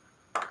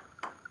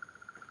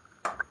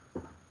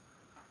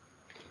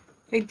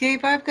 Hey,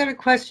 Dave, I've got a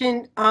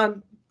question.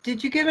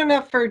 Did you get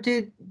enough, or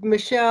did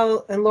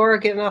Michelle and Laura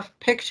get enough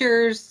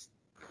pictures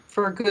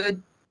for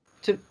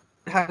to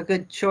have a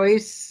good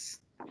choice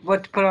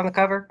what to put on the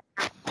cover?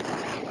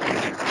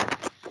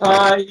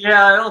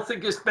 Yeah, I don't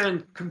think it's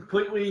been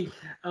completely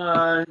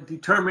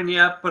determined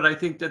yet, but I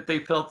think that they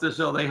felt as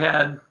though they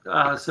had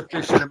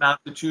sufficient amount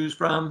to choose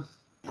from.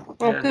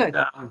 Oh, and, good.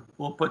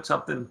 We'll put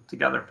something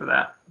together for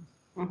that.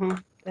 Mm-hmm.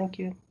 Thank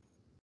you.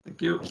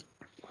 Thank you.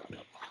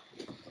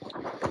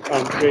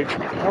 Dave,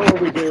 how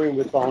are we doing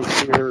with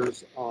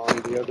volunteers on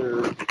the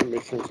other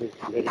commissions and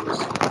committees?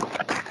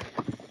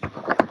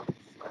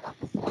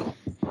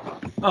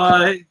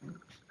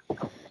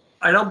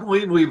 I don't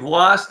believe we've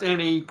lost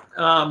any,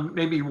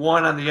 maybe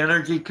one on the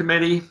Energy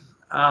Committee,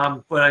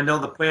 but I know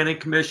the Planning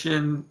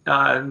Commission,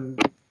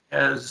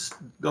 as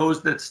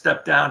those that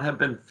stepped down have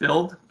been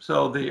filled.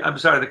 So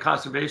the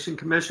Conservation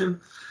Commission.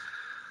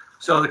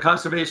 So the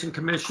Conservation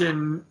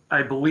Commission,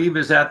 I believe,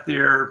 is at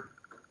their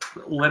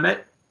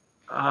limit.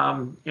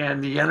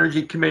 And the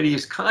Energy Committee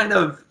is kind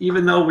of,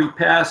 even though we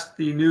passed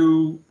the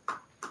new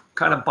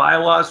kind of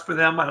bylaws for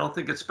them, I don't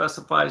think it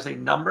specifies a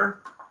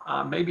number.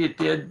 Maybe it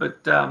did,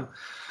 but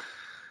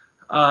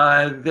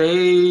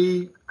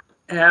they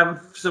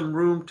have some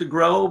room to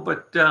grow,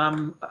 but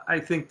I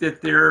think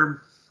that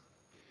they're,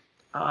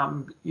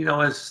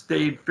 has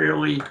stayed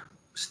fairly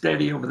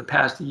steady over the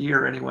past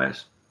year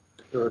anyways.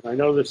 Sure. I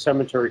know the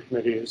cemetery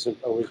committee isn't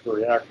always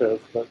very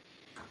active, but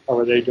how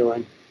are they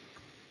doing?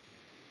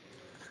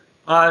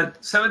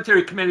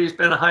 Cemetery committee has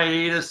been a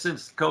hiatus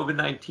since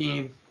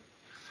COVID-19.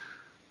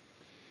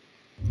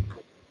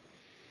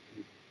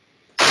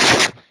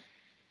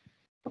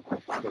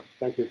 Okay,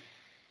 thank you.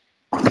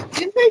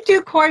 Didn't they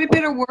do quite a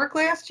bit of work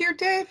last year,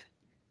 Dave?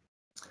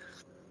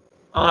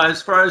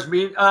 As far as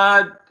me,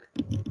 I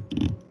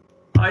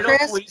don't believe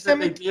that they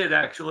Cemetery? did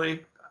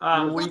actually.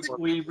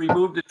 We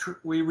removed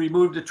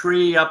a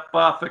tree up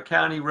off a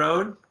county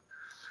road,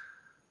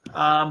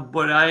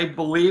 but I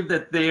believe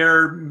that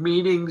their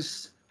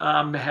meetings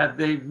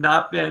they've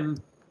not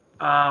been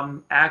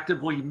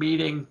actively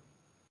meeting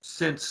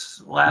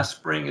since last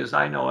spring, as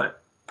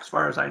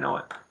far as I know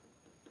it.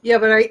 Yeah,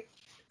 but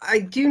I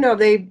do know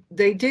they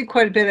did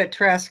quite a bit at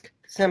Trask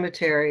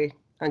Cemetery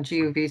on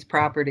GUV's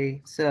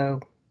property, so.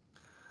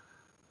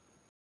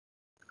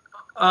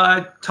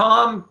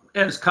 Tom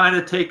has kind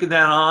of taken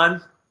that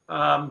on,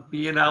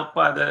 being out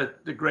by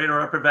the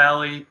Greater Upper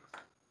Valley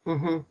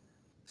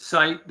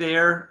site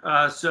there.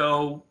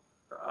 So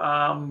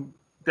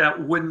that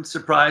wouldn't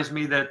surprise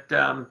me that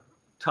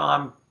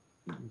Tom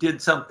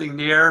did something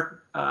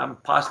there,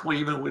 possibly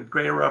even with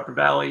Greater Upper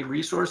Valley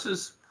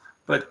resources.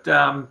 But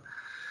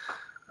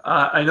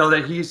I know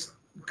that he's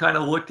kind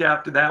of looked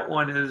after that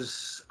one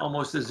as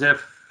almost as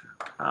if,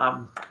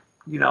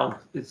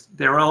 it's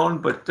their own,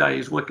 but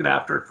he's looking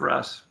after it for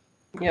us.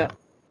 Yeah.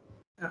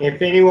 If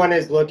anyone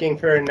is looking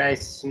for a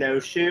nice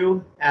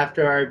snowshoe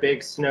after our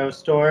big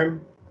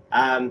snowstorm,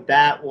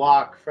 that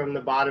walk from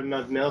the bottom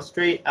of Mill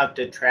Street up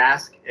to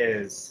Trask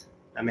is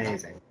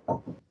amazing.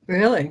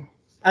 Really?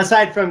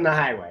 Aside from the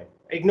highway.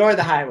 Ignore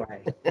the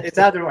highway. It's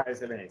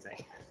otherwise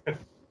amazing.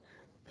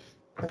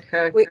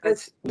 Okay.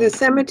 The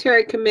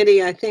cemetery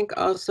committee, I think,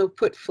 also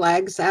put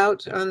flags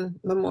out on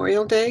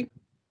Memorial Day.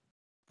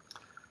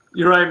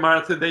 You're right,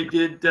 Martha. They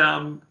did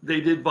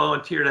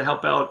volunteer to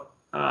help out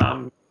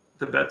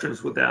the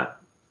veterans with that.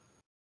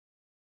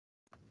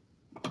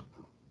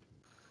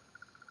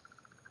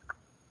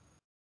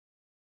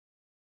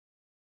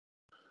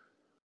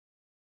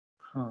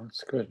 Oh,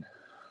 that's good.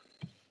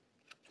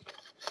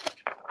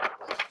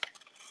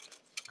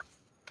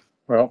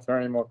 Well, if there are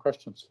any more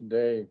questions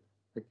today,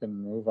 we can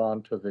move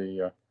on to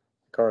the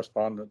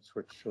correspondence,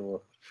 which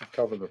will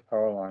cover the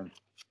power line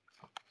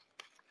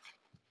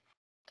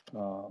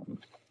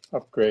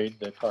upgrade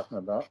they're talking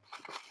about.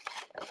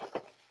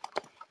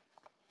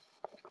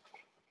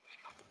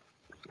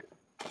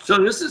 So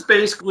this is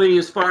basically,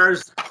 as far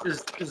as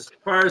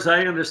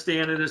I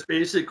understand it, is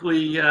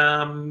basically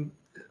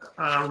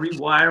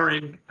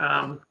rewiring,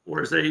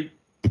 or as they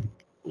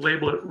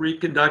label it,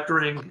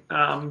 reconductoring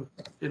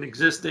an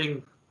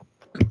existing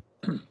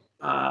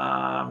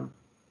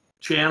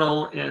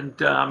channel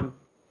and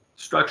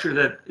structure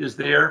that is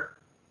there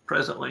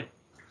presently.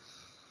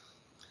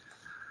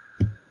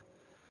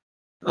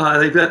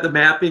 They've got the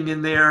mapping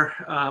in there.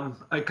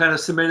 I kind of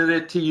submitted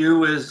it to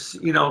you as,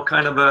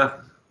 kind of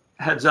a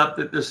heads up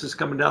that this is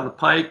coming down the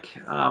pike.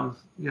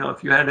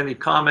 If you had any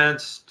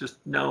comments, just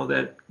know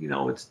that,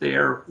 it's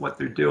there, what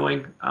they're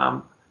doing.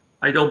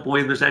 I don't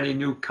believe there's any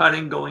new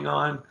cutting going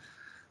on,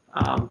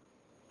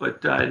 but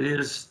it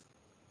is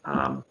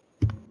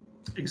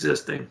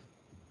existing.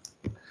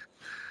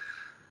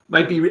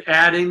 Might be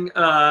adding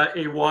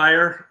a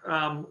wire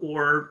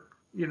or,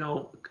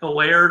 a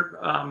layer,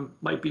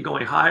 might be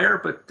going higher,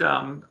 but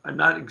I'm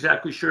not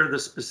exactly sure the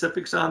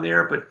specifics on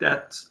there, but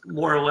that's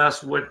more or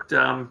less what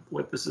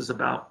this is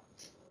about.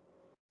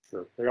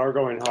 Sure. They are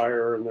going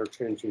higher and they're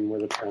changing where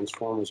the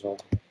transformers are.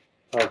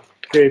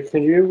 Dave,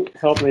 can you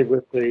help me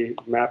with the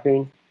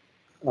mapping?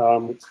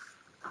 From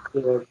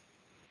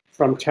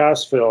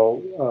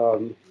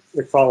Tassville,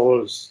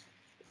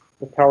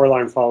 the power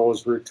line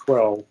follows Route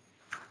 12.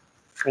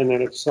 And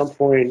then at some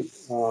point,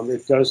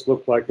 it does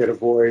look like it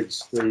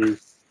avoids the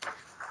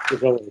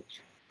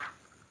village.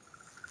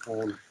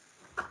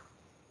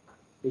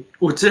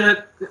 What's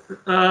it,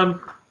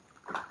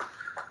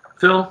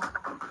 Phil?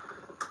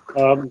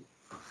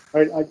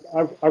 I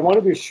want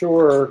to be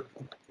sure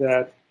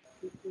that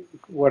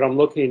what I'm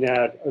looking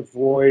at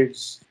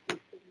avoids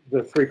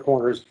the Three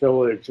Corners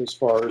Village as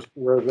far as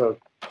where the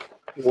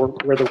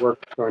work is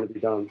going to be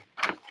done.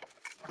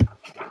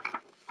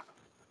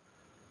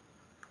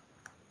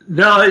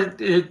 No,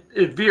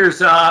 it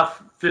veers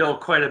off, Phil,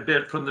 quite a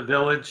bit from the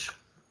village.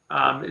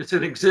 It's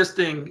an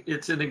existing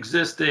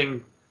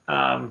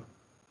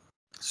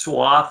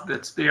swath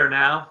that's there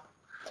now.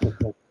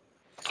 Okay.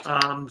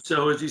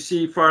 So as you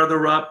see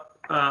farther up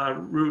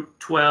Route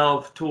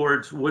 12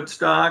 towards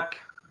Woodstock,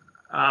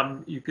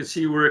 you can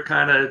see where it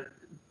kind of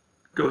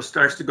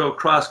starts to go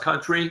cross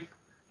country.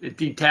 It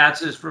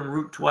detaches from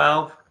Route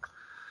 12.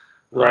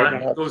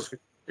 Right.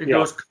 It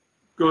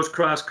goes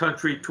cross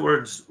country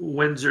towards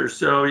Windsor.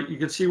 So you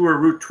can see where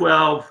Route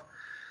 12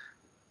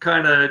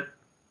 kind of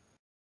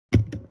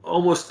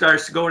almost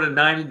starts to go at a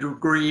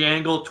 90-degree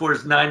angle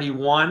towards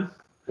 91.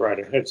 Right,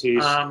 it heads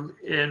east.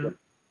 And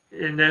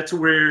that's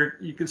where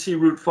you can see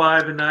Route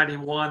 5 and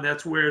 91.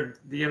 That's where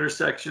the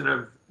intersection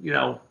of,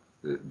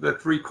 the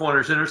Three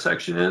Corners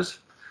intersection is.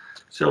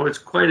 So it's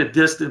quite a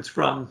distance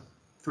from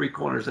Three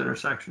Corners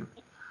intersection.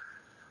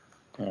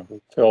 Yeah,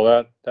 Phil,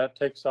 that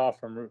takes off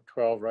from Route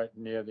 12 right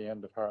near the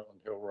end of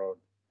Hartland Hill Road.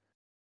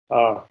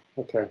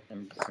 Okay.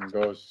 And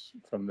goes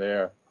from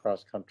there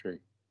cross country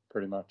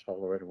pretty much all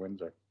the way to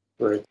Windsor.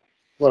 Great.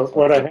 Well,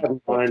 what I had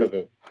in mind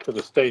to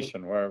the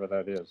station, wherever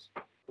that is.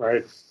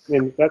 Right,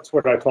 and that's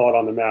what I thought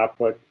on the map,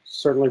 but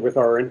certainly with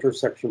our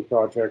intersection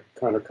project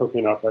kind of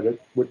cooking up, I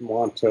wouldn't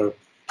want to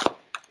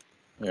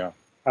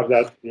have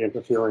that be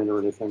interfering or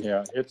anything.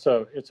 Yeah, it's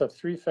a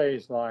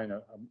three-phase line,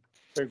 a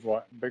big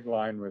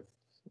line with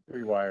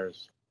 3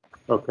 wires.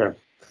 Okay.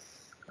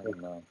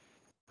 And,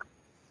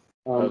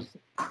 Um,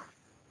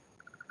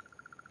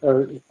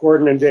 does-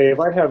 Gordon and Dave,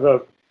 I have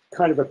a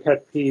kind of a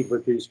pet peeve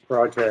with these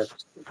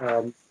projects.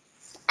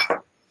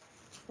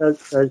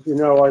 As you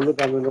know, I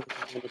live on the North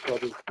Atlantic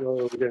Brothers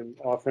Road and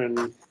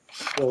often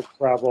will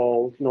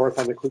travel north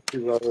on the Quincy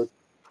Road.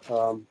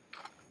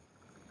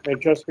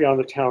 And just beyond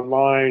the town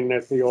line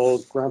at the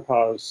old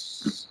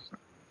Grandpa's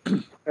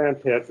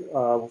sand pit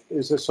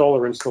is a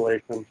solar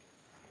installation.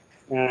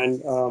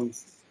 And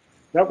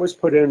that was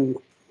put in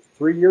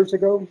 3 years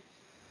ago,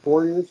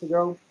 4 years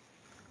ago.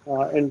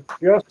 And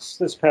just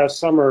this past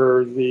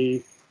summer,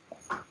 the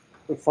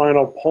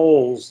final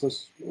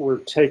poles were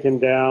taken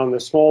down, the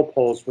small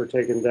poles were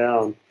taken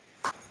down.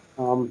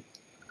 And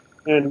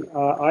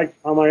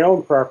on my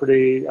own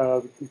property,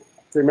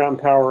 Green Mountain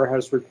Power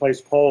has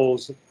replaced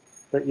poles,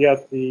 but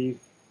yet the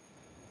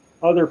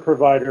other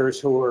providers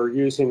who are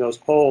using those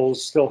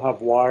poles still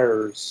have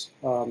wires.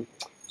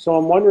 So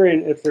I'm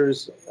wondering if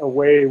there's a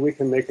way we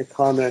can make a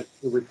comment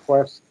to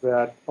request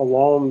that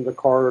along the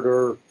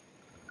corridor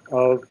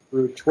of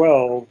Route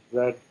 12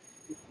 that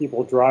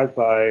people drive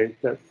by,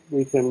 that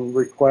we can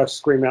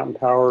request Green Mountain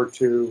Power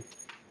to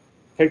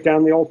take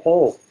down the old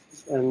pole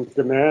and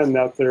demand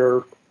that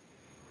their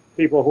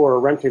people who are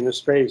renting the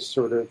space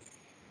sort of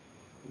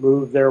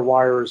move their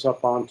wires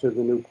up onto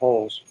the new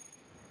poles.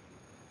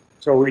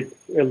 So we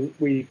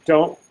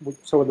don't,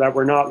 so that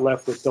we're not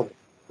left with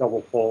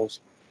double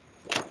poles.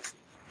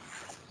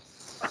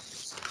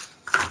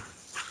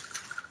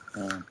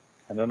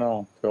 I don't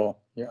know, Phil.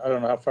 Yeah, I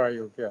don't know how far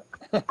you'll get.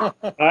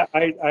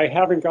 I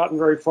haven't gotten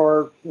very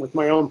far with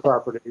my own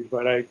property,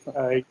 but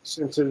I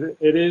since it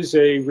is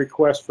a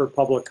request for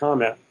public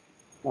comment,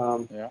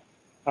 Yeah.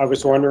 I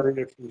was wondering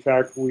if, in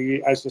fact,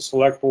 we, as the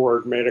select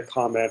board, made a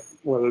comment,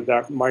 whether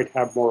that might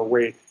have more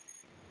weight.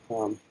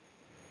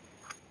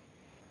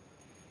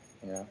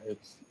 Yeah,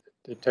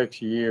 it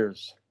takes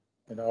years.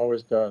 It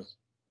always does.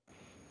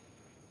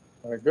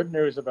 And the good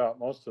news about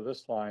most of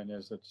this line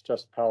is it's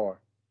just power.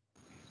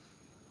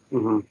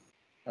 Mm-hmm.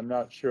 I'm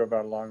not sure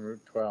about along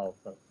Route 12,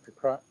 but it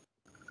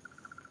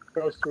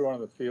goes through one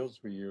of the fields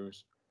we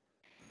use,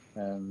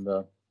 and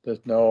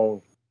there's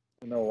no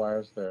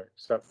wires there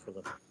except for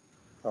the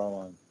power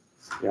line.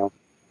 Yeah.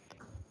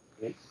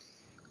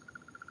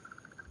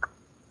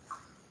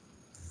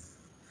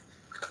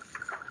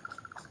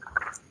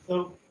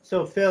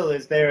 So Phil,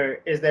 is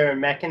there a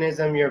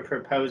mechanism you're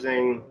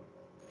proposing?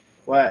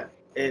 What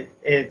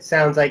it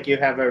sounds like you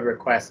have a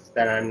request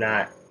that I'm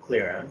not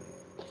clear on.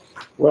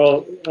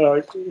 Well,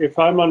 if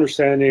I'm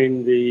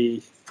understanding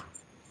the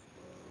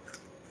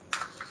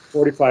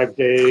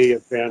 45-day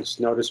advance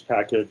notice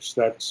package,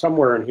 that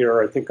somewhere in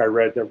here, I think I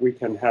read that we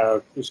can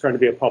have, there's going to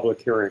be a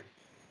public hearing.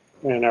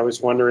 And I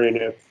was wondering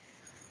if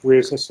we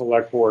as a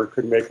select board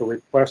could make a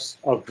request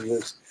on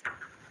this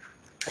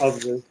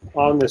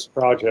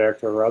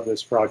project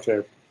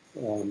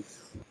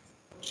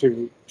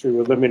to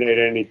eliminate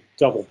any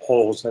double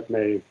poles that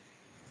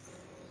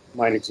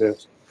might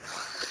exist.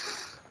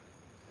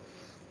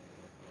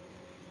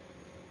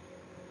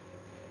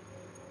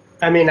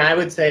 I mean, I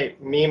would say,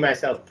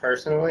 myself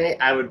personally,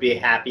 I would be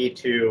happy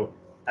to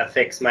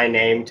affix my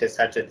name to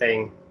such a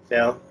thing,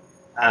 Phil.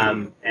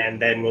 And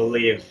then we'll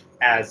leave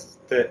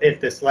if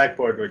the select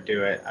board would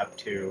do it, up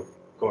to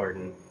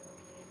Gordon.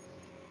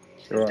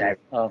 Sure.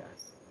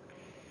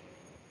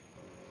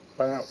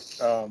 Why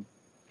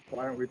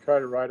don't we try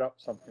to write up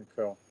something,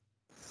 Phil?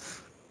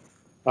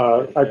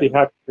 I'd be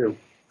happy to.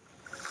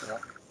 Yeah.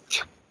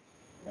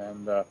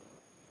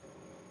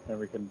 And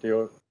we can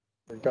deal.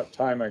 We've got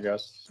time, I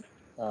guess.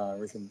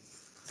 We can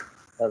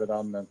have it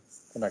on the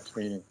next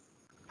meeting.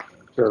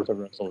 Sure. Just a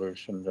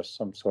resolution, just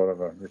some sort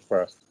of a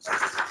request.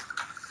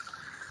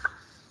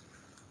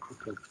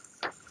 Okay.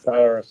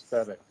 Better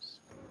aesthetics.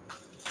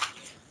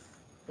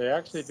 They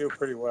actually do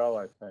pretty well,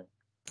 I think.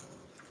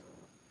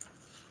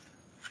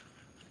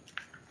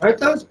 Aren't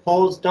those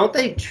poles, don't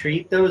they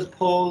treat those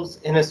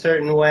poles in a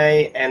certain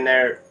way, and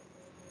they're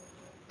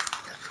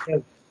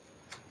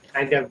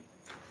kind of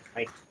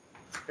like,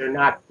 they're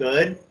not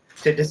good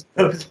to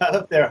dispose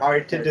of? They're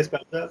hard to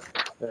dispose of?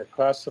 They're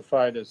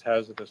classified as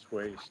hazardous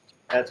waste.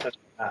 That's what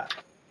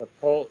The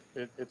pole,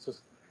 to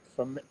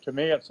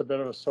me, it's a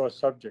bit of a sore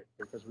subject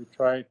because we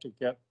try to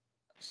get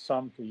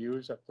some to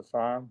use at the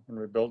farm when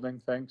we're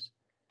building things.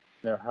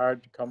 They're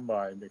hard to come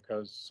by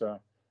because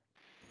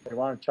they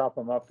want to chop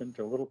them up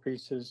into little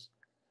pieces,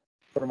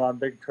 put them on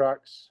big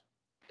trucks,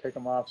 take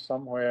them off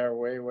somewhere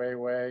way, way,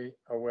 way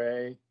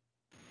away,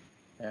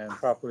 and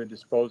properly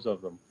dispose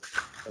of them,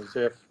 as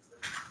if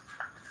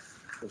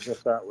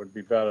that would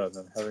be better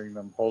than having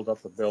them hold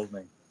up a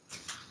building,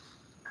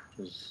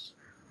 which is,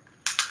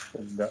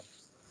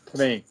 to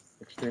me,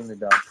 extremely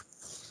dumb.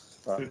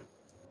 But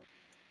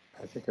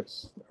I think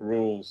it's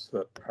rules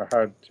that are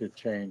hard to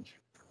change.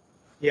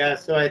 Yeah,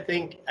 so I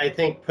think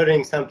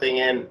putting something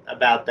in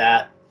about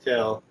that,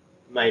 Phil,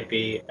 might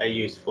be a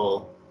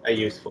useful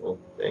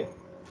thing.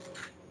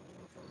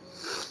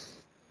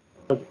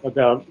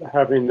 About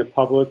having the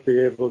public be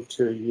able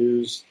to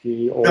use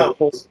the old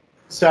poles?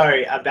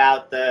 Sorry,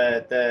 about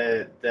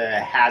the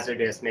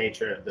hazardous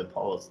nature of the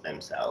poles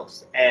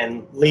themselves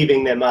and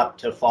leaving them up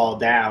to fall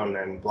down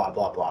and blah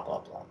blah blah blah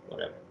blah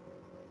whatever.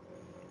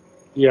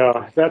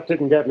 Yeah, that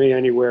didn't get me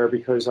anywhere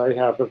because I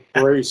have a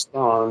brace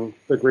on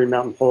the Green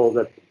Mountain pole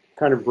that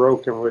kind of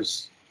broke and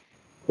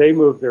they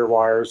moved their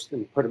wires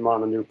and put them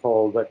on a new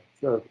pole, but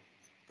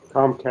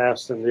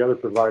Comcast and the other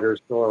providers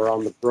still are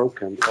on the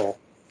broken pole.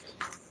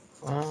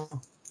 Wow.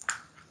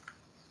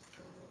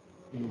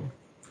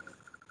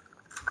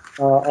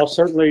 I'll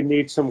certainly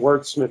need some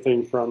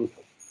wordsmithing from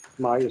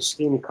my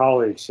esteemed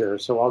colleagues here,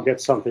 so I'll get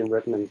something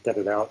written and get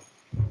it out.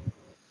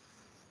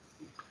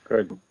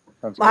 Good.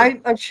 Sounds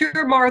good. I'm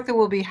sure Martha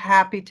will be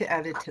happy to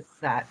edit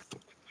that.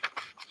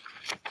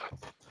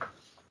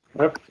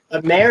 Yep.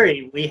 But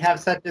Mary, we have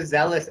such a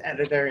zealous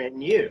editor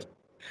in you.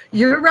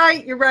 You're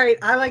right. You're right.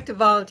 I like to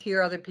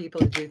volunteer other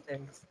people to do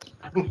things.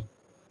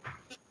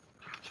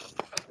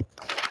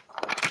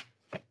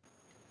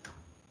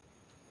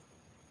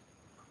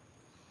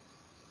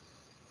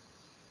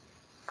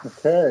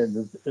 Okay,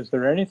 is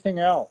there anything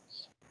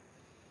else?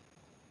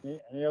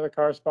 Any other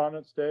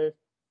correspondence, Dave?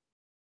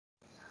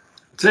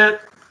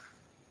 That's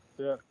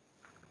it.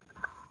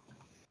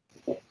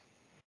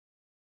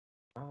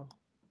 Yeah.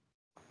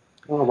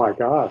 Oh my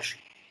gosh.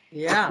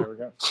 Yeah. There we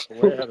go.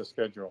 We're way ahead of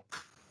schedule. Is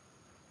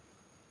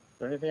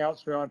there anything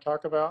else we want to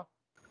talk about?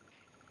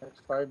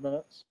 Next 5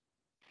 minutes?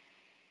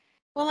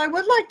 Well, I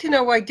would like to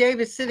know why Dave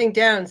is sitting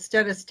down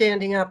instead of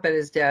standing up at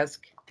his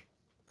desk,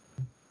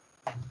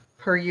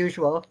 per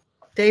usual.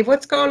 Dave,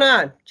 what's going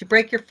on? Did you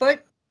break your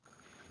foot?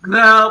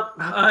 No,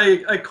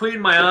 I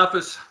cleaned my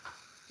office.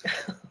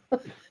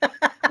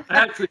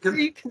 I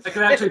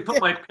can actually put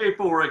my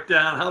paperwork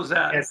down. How's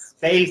that? A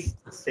space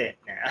to sit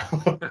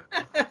now.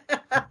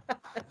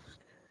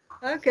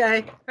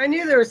 Okay, I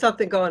knew there was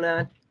something going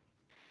on.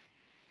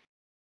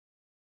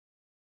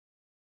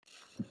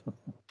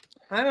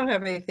 I don't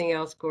have anything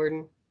else,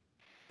 Gordon.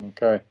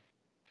 Okay.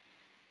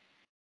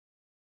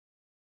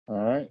 All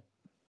right.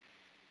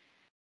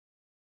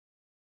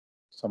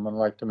 Someone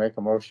like to make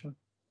a motion?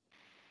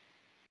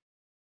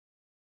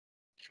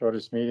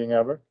 Shortest meeting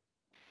ever?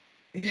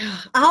 Yeah,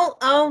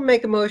 I'll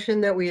make a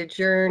motion that we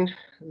adjourn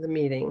the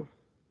meeting.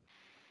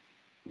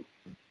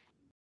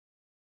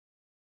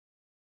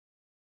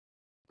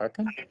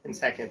 Second? I can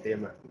second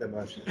the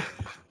motion.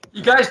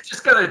 You guys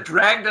just gotta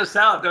drag this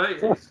out,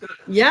 don't you?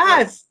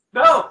 Yes.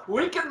 No,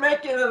 we can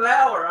make it an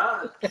hour,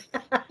 honest.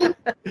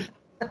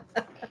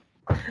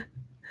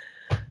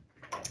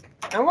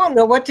 I won't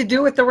know what to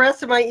do with the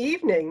rest of my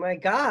evening. My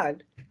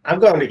God. I'm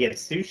going to get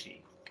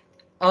sushi.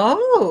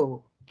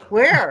 Oh,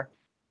 where?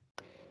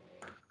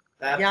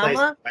 That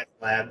Yama? place, West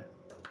Lab.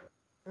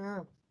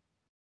 Oh,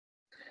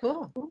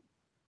 cool.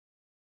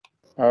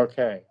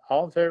 Okay.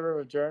 All in favor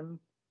of adjourn,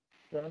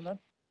 gentlemen?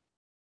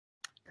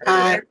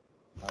 Aye.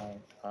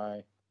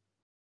 Aye.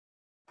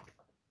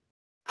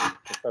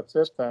 That's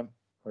it then.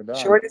 We're done.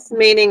 Shortest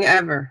meeting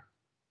ever.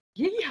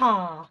 Yeehaw.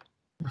 All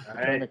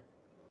right.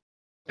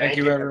 Thank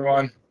you,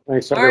 everyone.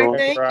 Thanks, All right, everyone.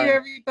 thank you, Brian.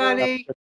 everybody.